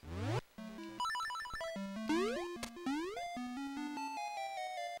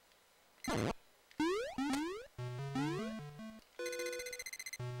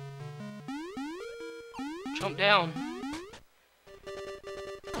 Jump down.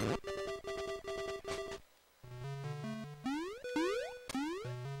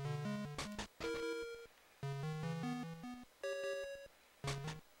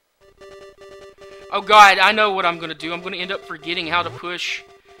 Oh god, I know what I'm gonna do. I'm gonna end up forgetting how to push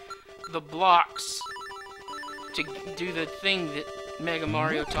the blocks to do the thing that Mega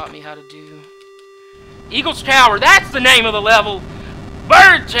Mario taught me how to do. Eagle's Tower, that's the name of the level!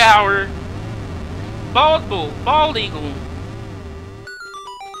 Bird Tower! Bald Bull, Bald Eagle.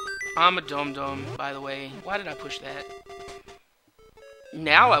 I'm a dum-dum, by the way. Why did I push that?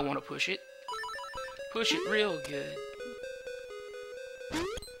 Now I want to push it. Push it real good.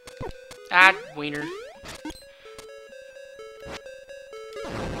 Ah, wiener.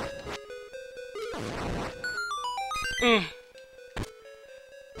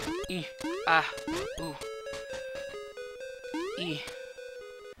 E. Ah. Ooh. E.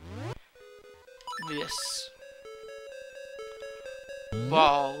 This.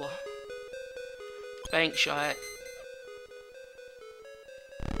 Ball. Bank shot.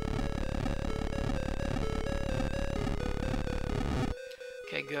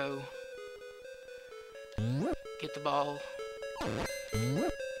 Okay, go. Get the ball.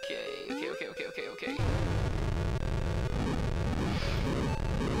 Okay.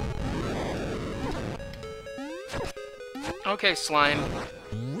 Okay, slime.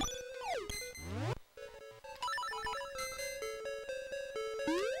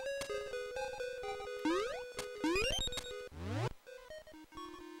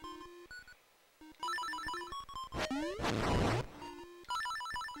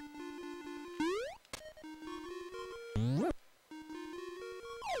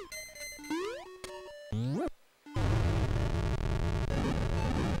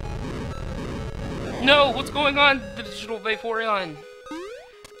 No, what's going on, the digital Vaporeon?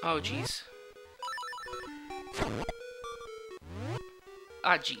 Oh, jeez.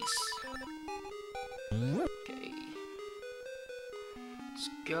 Ah, jeez. Okay. Let's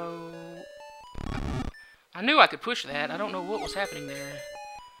go. I knew I could push that. I don't know what was happening there.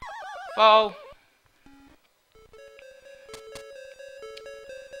 Fall.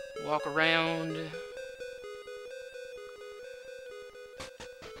 Walk around.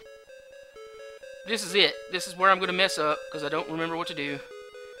 This is it. This is where I'm going to mess up, because I don't remember what to do.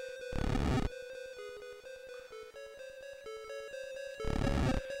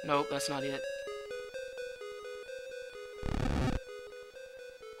 Nope, that's not it.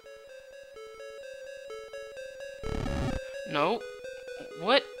 Nope.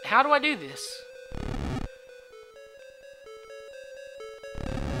 What? How do I do this?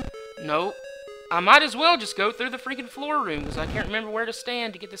 Nope. I might as well just go through the freaking floor room, because I can't remember where to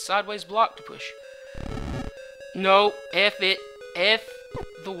stand to get this sideways block to push. No, F it. F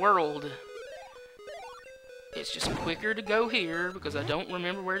the world. It's just quicker to go here because I don't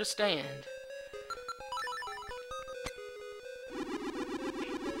remember where to stand.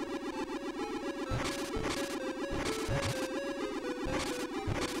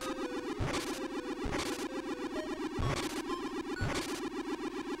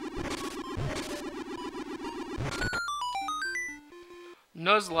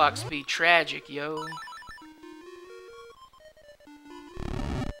 Nuzlocke be tragic, yo.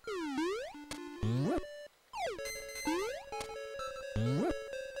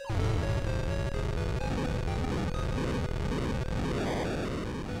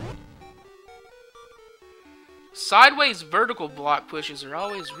 Sideways vertical block pushes are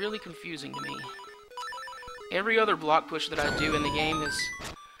always really confusing to me. Every other block push that I do in the game is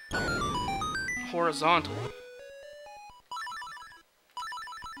horizontal.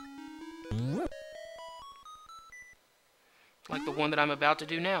 Like the one that I'm about to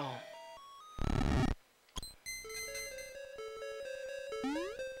do now.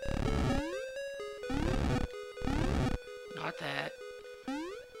 Not that.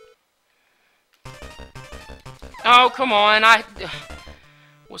 Oh, come on. I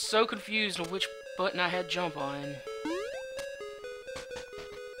was so confused on which button I had jump on.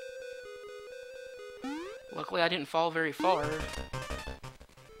 Luckily, I didn't fall very far.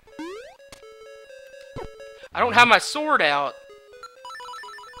 I don't have my sword out.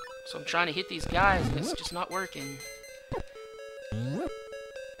 So I'm trying to hit these guys, and it's just not working.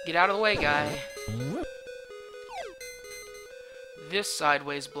 Get out of the way, guy. This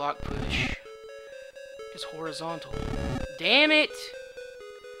sideways block push is horizontal. Damn it!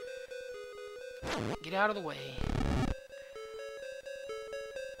 Get out of the way.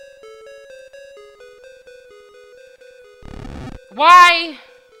 Why?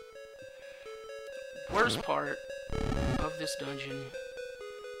 Worst part of this dungeon.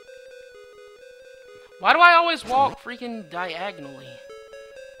 Why do I always walk freaking diagonally?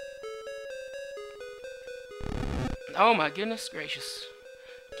 Oh my goodness gracious.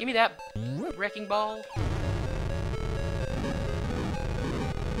 Give me that wrecking ball.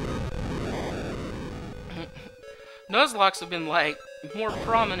 Nuzlocke have been like more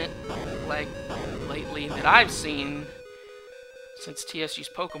prominent like lately that I've seen since TSG's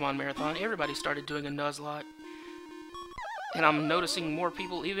Pokemon Marathon, everybody started doing a Nuzlocke. And I'm noticing more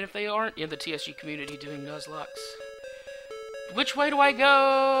people, even if they aren't in the TSG community, doing Nuzlocks. Which way do I go?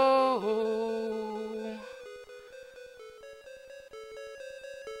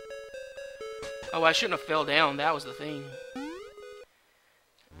 Oh, I shouldn't have fell down. That was the thing.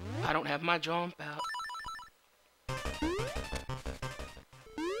 I don't have my jump out.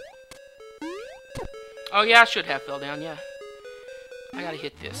 Oh, yeah, I should have fell down, yeah. I gotta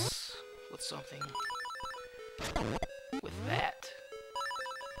hit this with something. With that.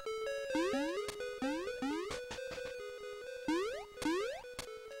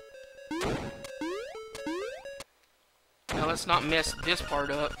 Now let's not mess this part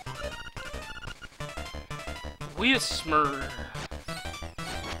up. Whismer.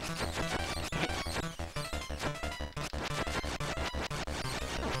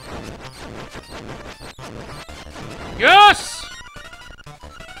 Yes!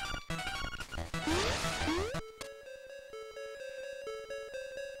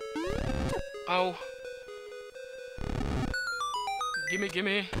 Oh. Gimme,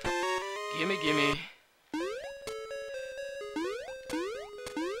 gimme. Gimme, gimme.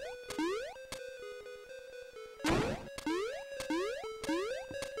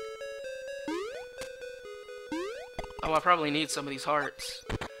 Oh, I probably need some of these hearts.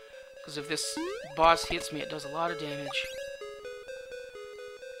 Because if this boss hits me, it does a lot of damage.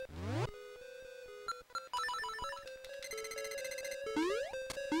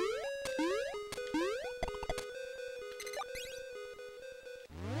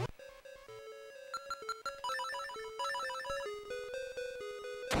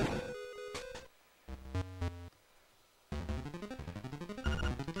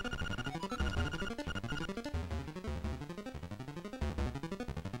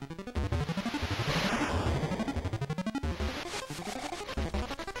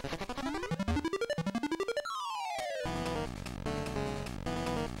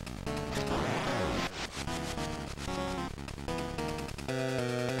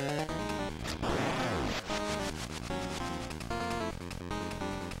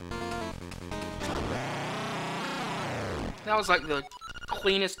 That was like the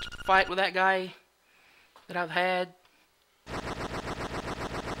cleanest fight with that guy that I've had.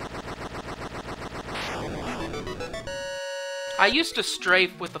 I used to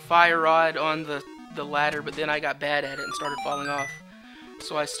strafe with the fire rod on the ladder, but then I got bad at it and started falling off.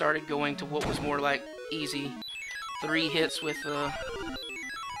 So I started going to what was more like easy. 3 hits with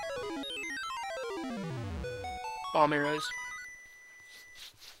bomb arrows.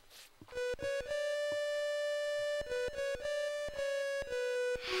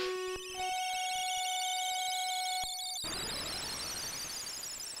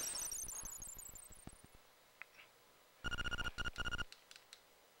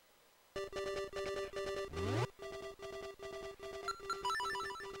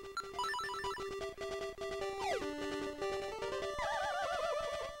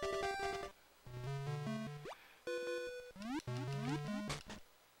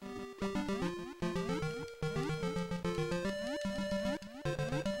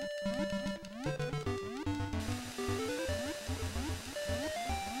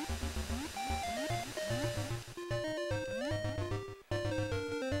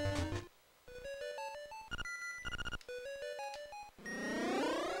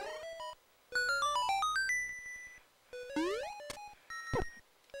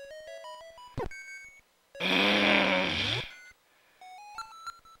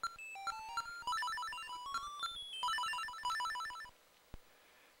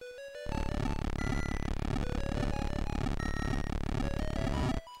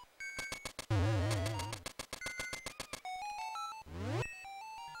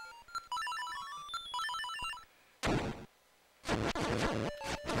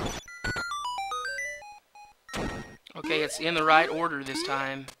 Okay, it's in the right order this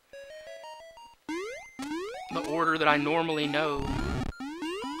time. The order that I normally know.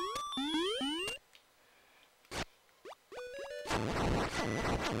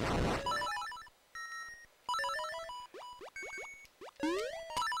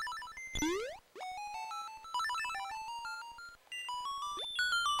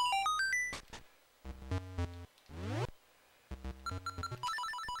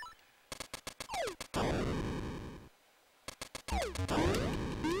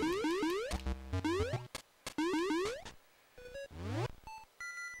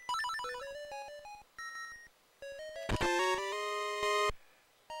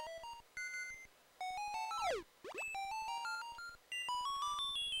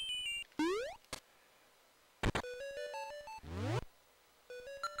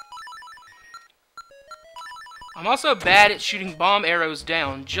 I'm also bad at shooting bomb arrows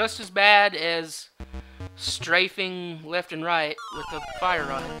down, just as bad as strafing left and right with the fire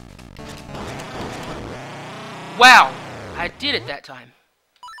rod. Wow! I did it that time.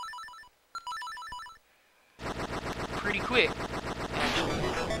 Pretty quick, actually.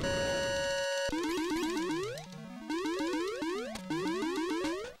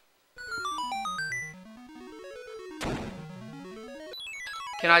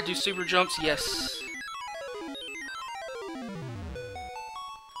 Can I do super jumps? Yes.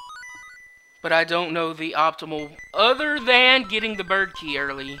 But I don't know the optimal, other than getting the bird key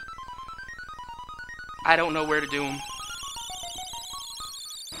early. I don't know where to do them.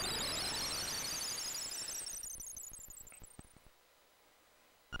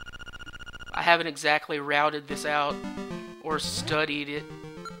 I haven't exactly routed this out or studied it.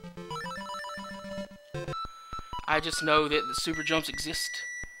 I just know that the super jumps exist.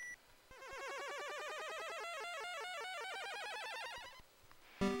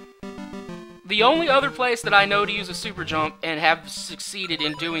 The only other place that I know to use a super jump and have succeeded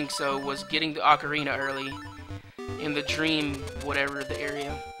in doing so was getting the ocarina early in the dream, whatever the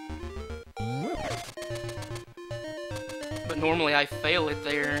area. But normally I fail it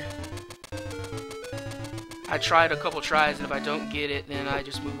there. I tried a couple tries, and if I don't get it, then I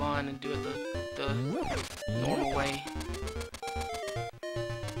just move on and do it the normal way.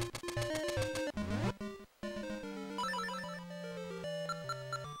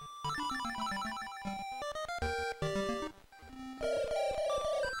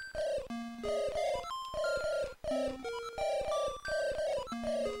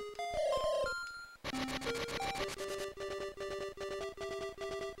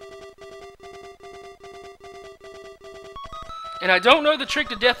 And I don't know the trick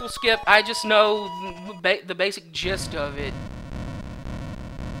to Death Will Skip, I just know the basic gist of it.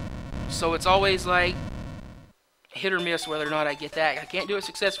 So it's always like hit or miss whether or not I get that. I can't do it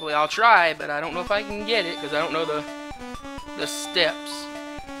successfully. I'll try, but I don't know if I can get it because I don't know the steps.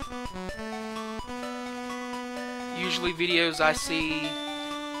 Usually videos I see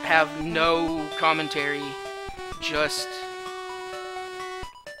have no commentary, just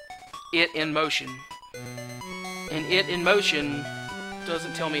it in motion. And it in motion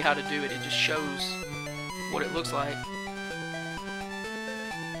doesn't tell me how to do it, it just shows what it looks like.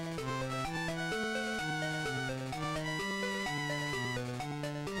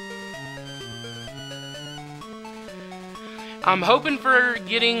 I'm hoping for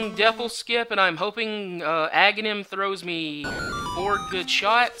getting Death Will Skip, and I'm hoping Aghanim throws me 4 good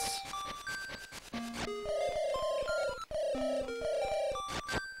shots.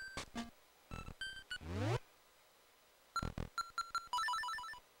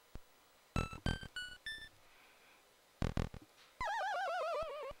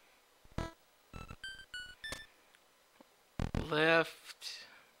 Left,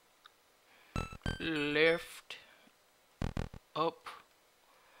 up,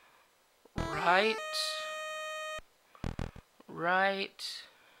 right,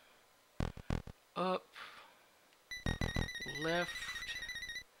 up, left,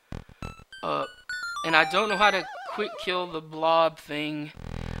 up. And I don't know how to quick kill the blob thing.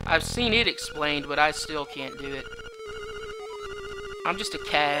 I've seen it explained, but I still can't do it. I'm just a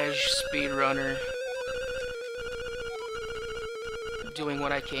cash speedrunner, doing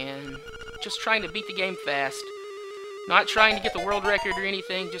what I can. Just trying to beat the game fast. Not trying to get the world record or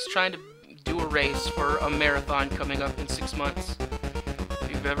anything, just trying to do a race for a marathon coming up in 6 months.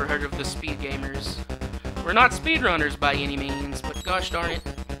 If you've ever heard of the speed gamers. We're not speedrunners by any means, but gosh darn it,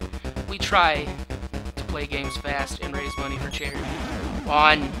 we try to play games fast and raise money for charity.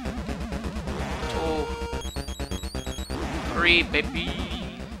 1, 2, 3, baby.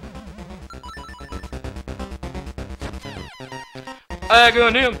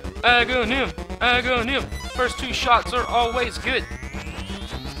 Aghanim, Aghanim, Aghanim. First 2 shots are always good.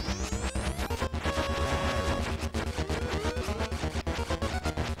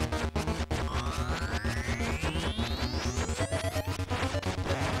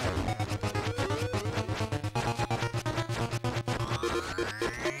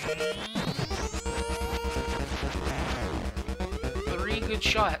 Good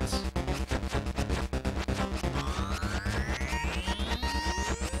shots.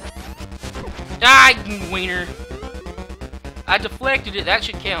 Ah, wiener. I deflected it, that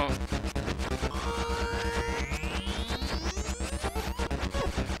should count.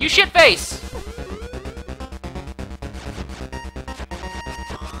 You shit face!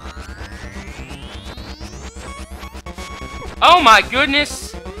 Oh my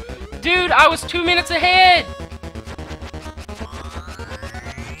goodness! Dude, I was 2 minutes ahead!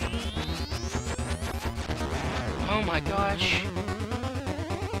 Oh my gosh.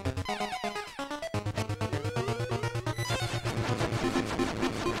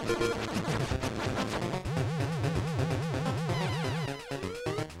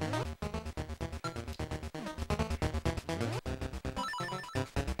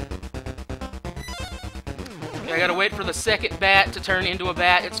 Okay, I gotta wait for the second bat to turn into a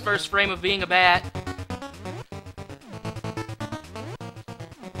bat. Its first frame of being a bat.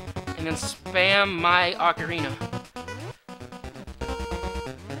 And then spam my ocarina.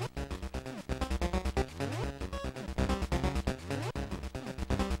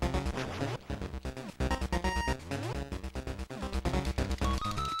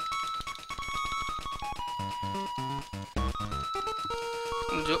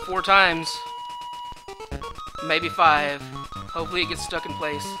 I'm gonna do it 4 times. Maybe 5. Hopefully it gets stuck in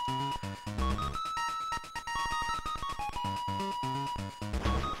place.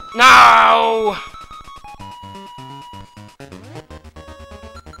 No!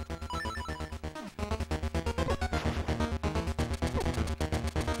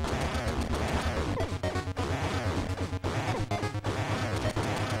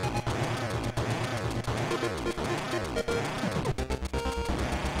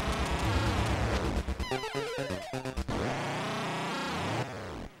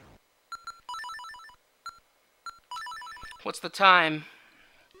 What's the time?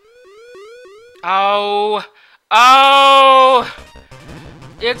 Oh! Oh!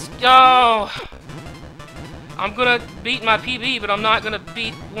 It's... Oh! I'm gonna beat my PB, but I'm not gonna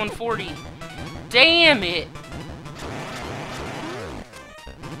beat 140. Damn it!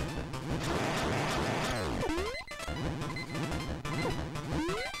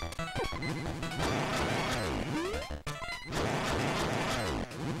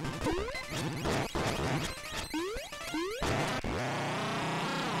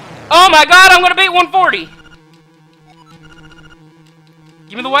 Oh my god, I'm gonna beat 140!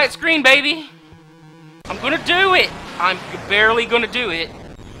 Give me the white screen, baby! I'm gonna do it! I'm barely gonna do it.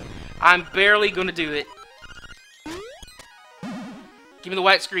 I'm barely gonna do it. Give me the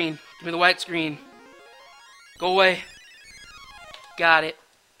white screen. Give me the white screen. Go away. Got it.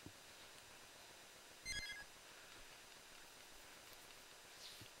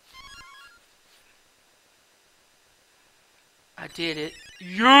 I did it.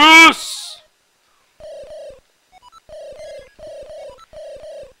 Yes!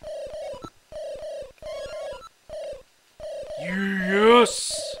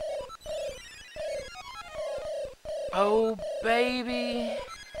 Yes! Oh, baby.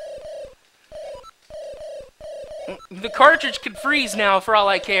 The cartridge could freeze now for all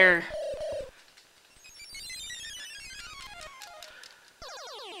I care.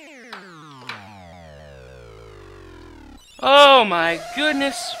 Oh my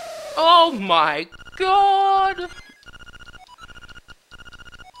goodness. Oh my god.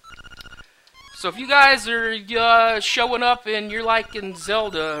 So if you guys are showing up and you're liking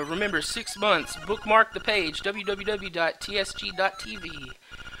Zelda, remember 6 months, bookmark the page, www.tsg.tv.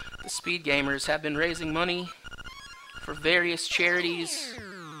 The Speed Gamers have been raising money for various charities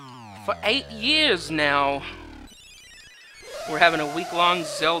for 8 years now. We're having a week-long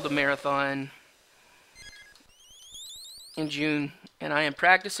Zelda marathon in June, and I am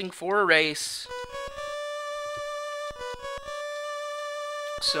practicing for a race.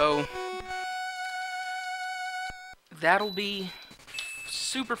 So that'll be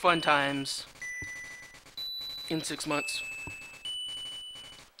super fun times in 6 months.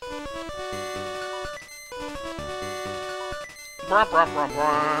 Brah, brah, brah,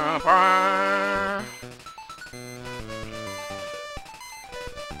 brah, brah.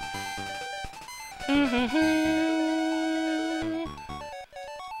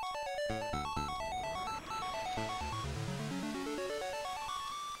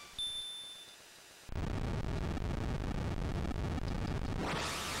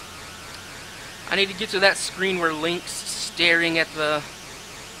 I need to get to that screen where Link's staring at the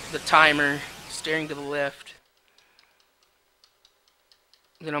timer, staring to the left.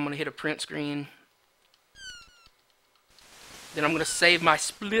 Then I'm going to hit a print screen. Then I'm going to save my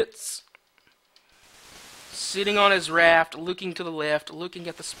splits. Sitting on his raft, looking to the left, looking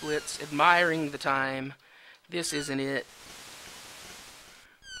at the splits, admiring the time. This isn't it.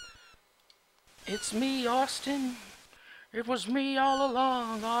 It's me, Austin. It was me all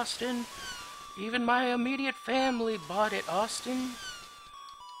along, Austin. Even my immediate family bought it, Austin.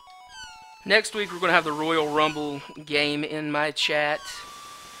 Next week we're going to have the Royal Rumble game in my chat,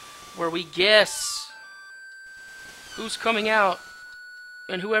 where we guess who's coming out,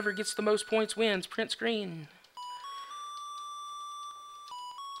 and whoever gets the most points wins. Print screen.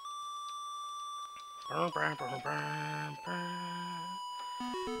 Okay.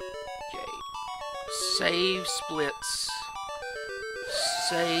 Save splits.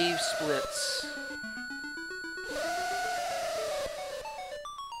 Save splits.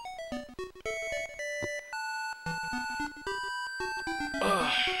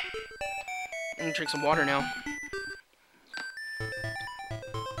 Ugh. I'm gonna drink some water now.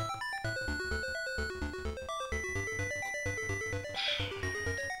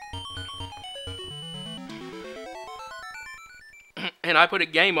 And I put a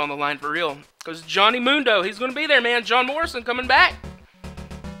game on the line for real. Because Johnny Mundo, he's going to be there, man. John Morrison coming back.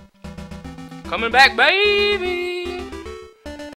 Coming back, baby.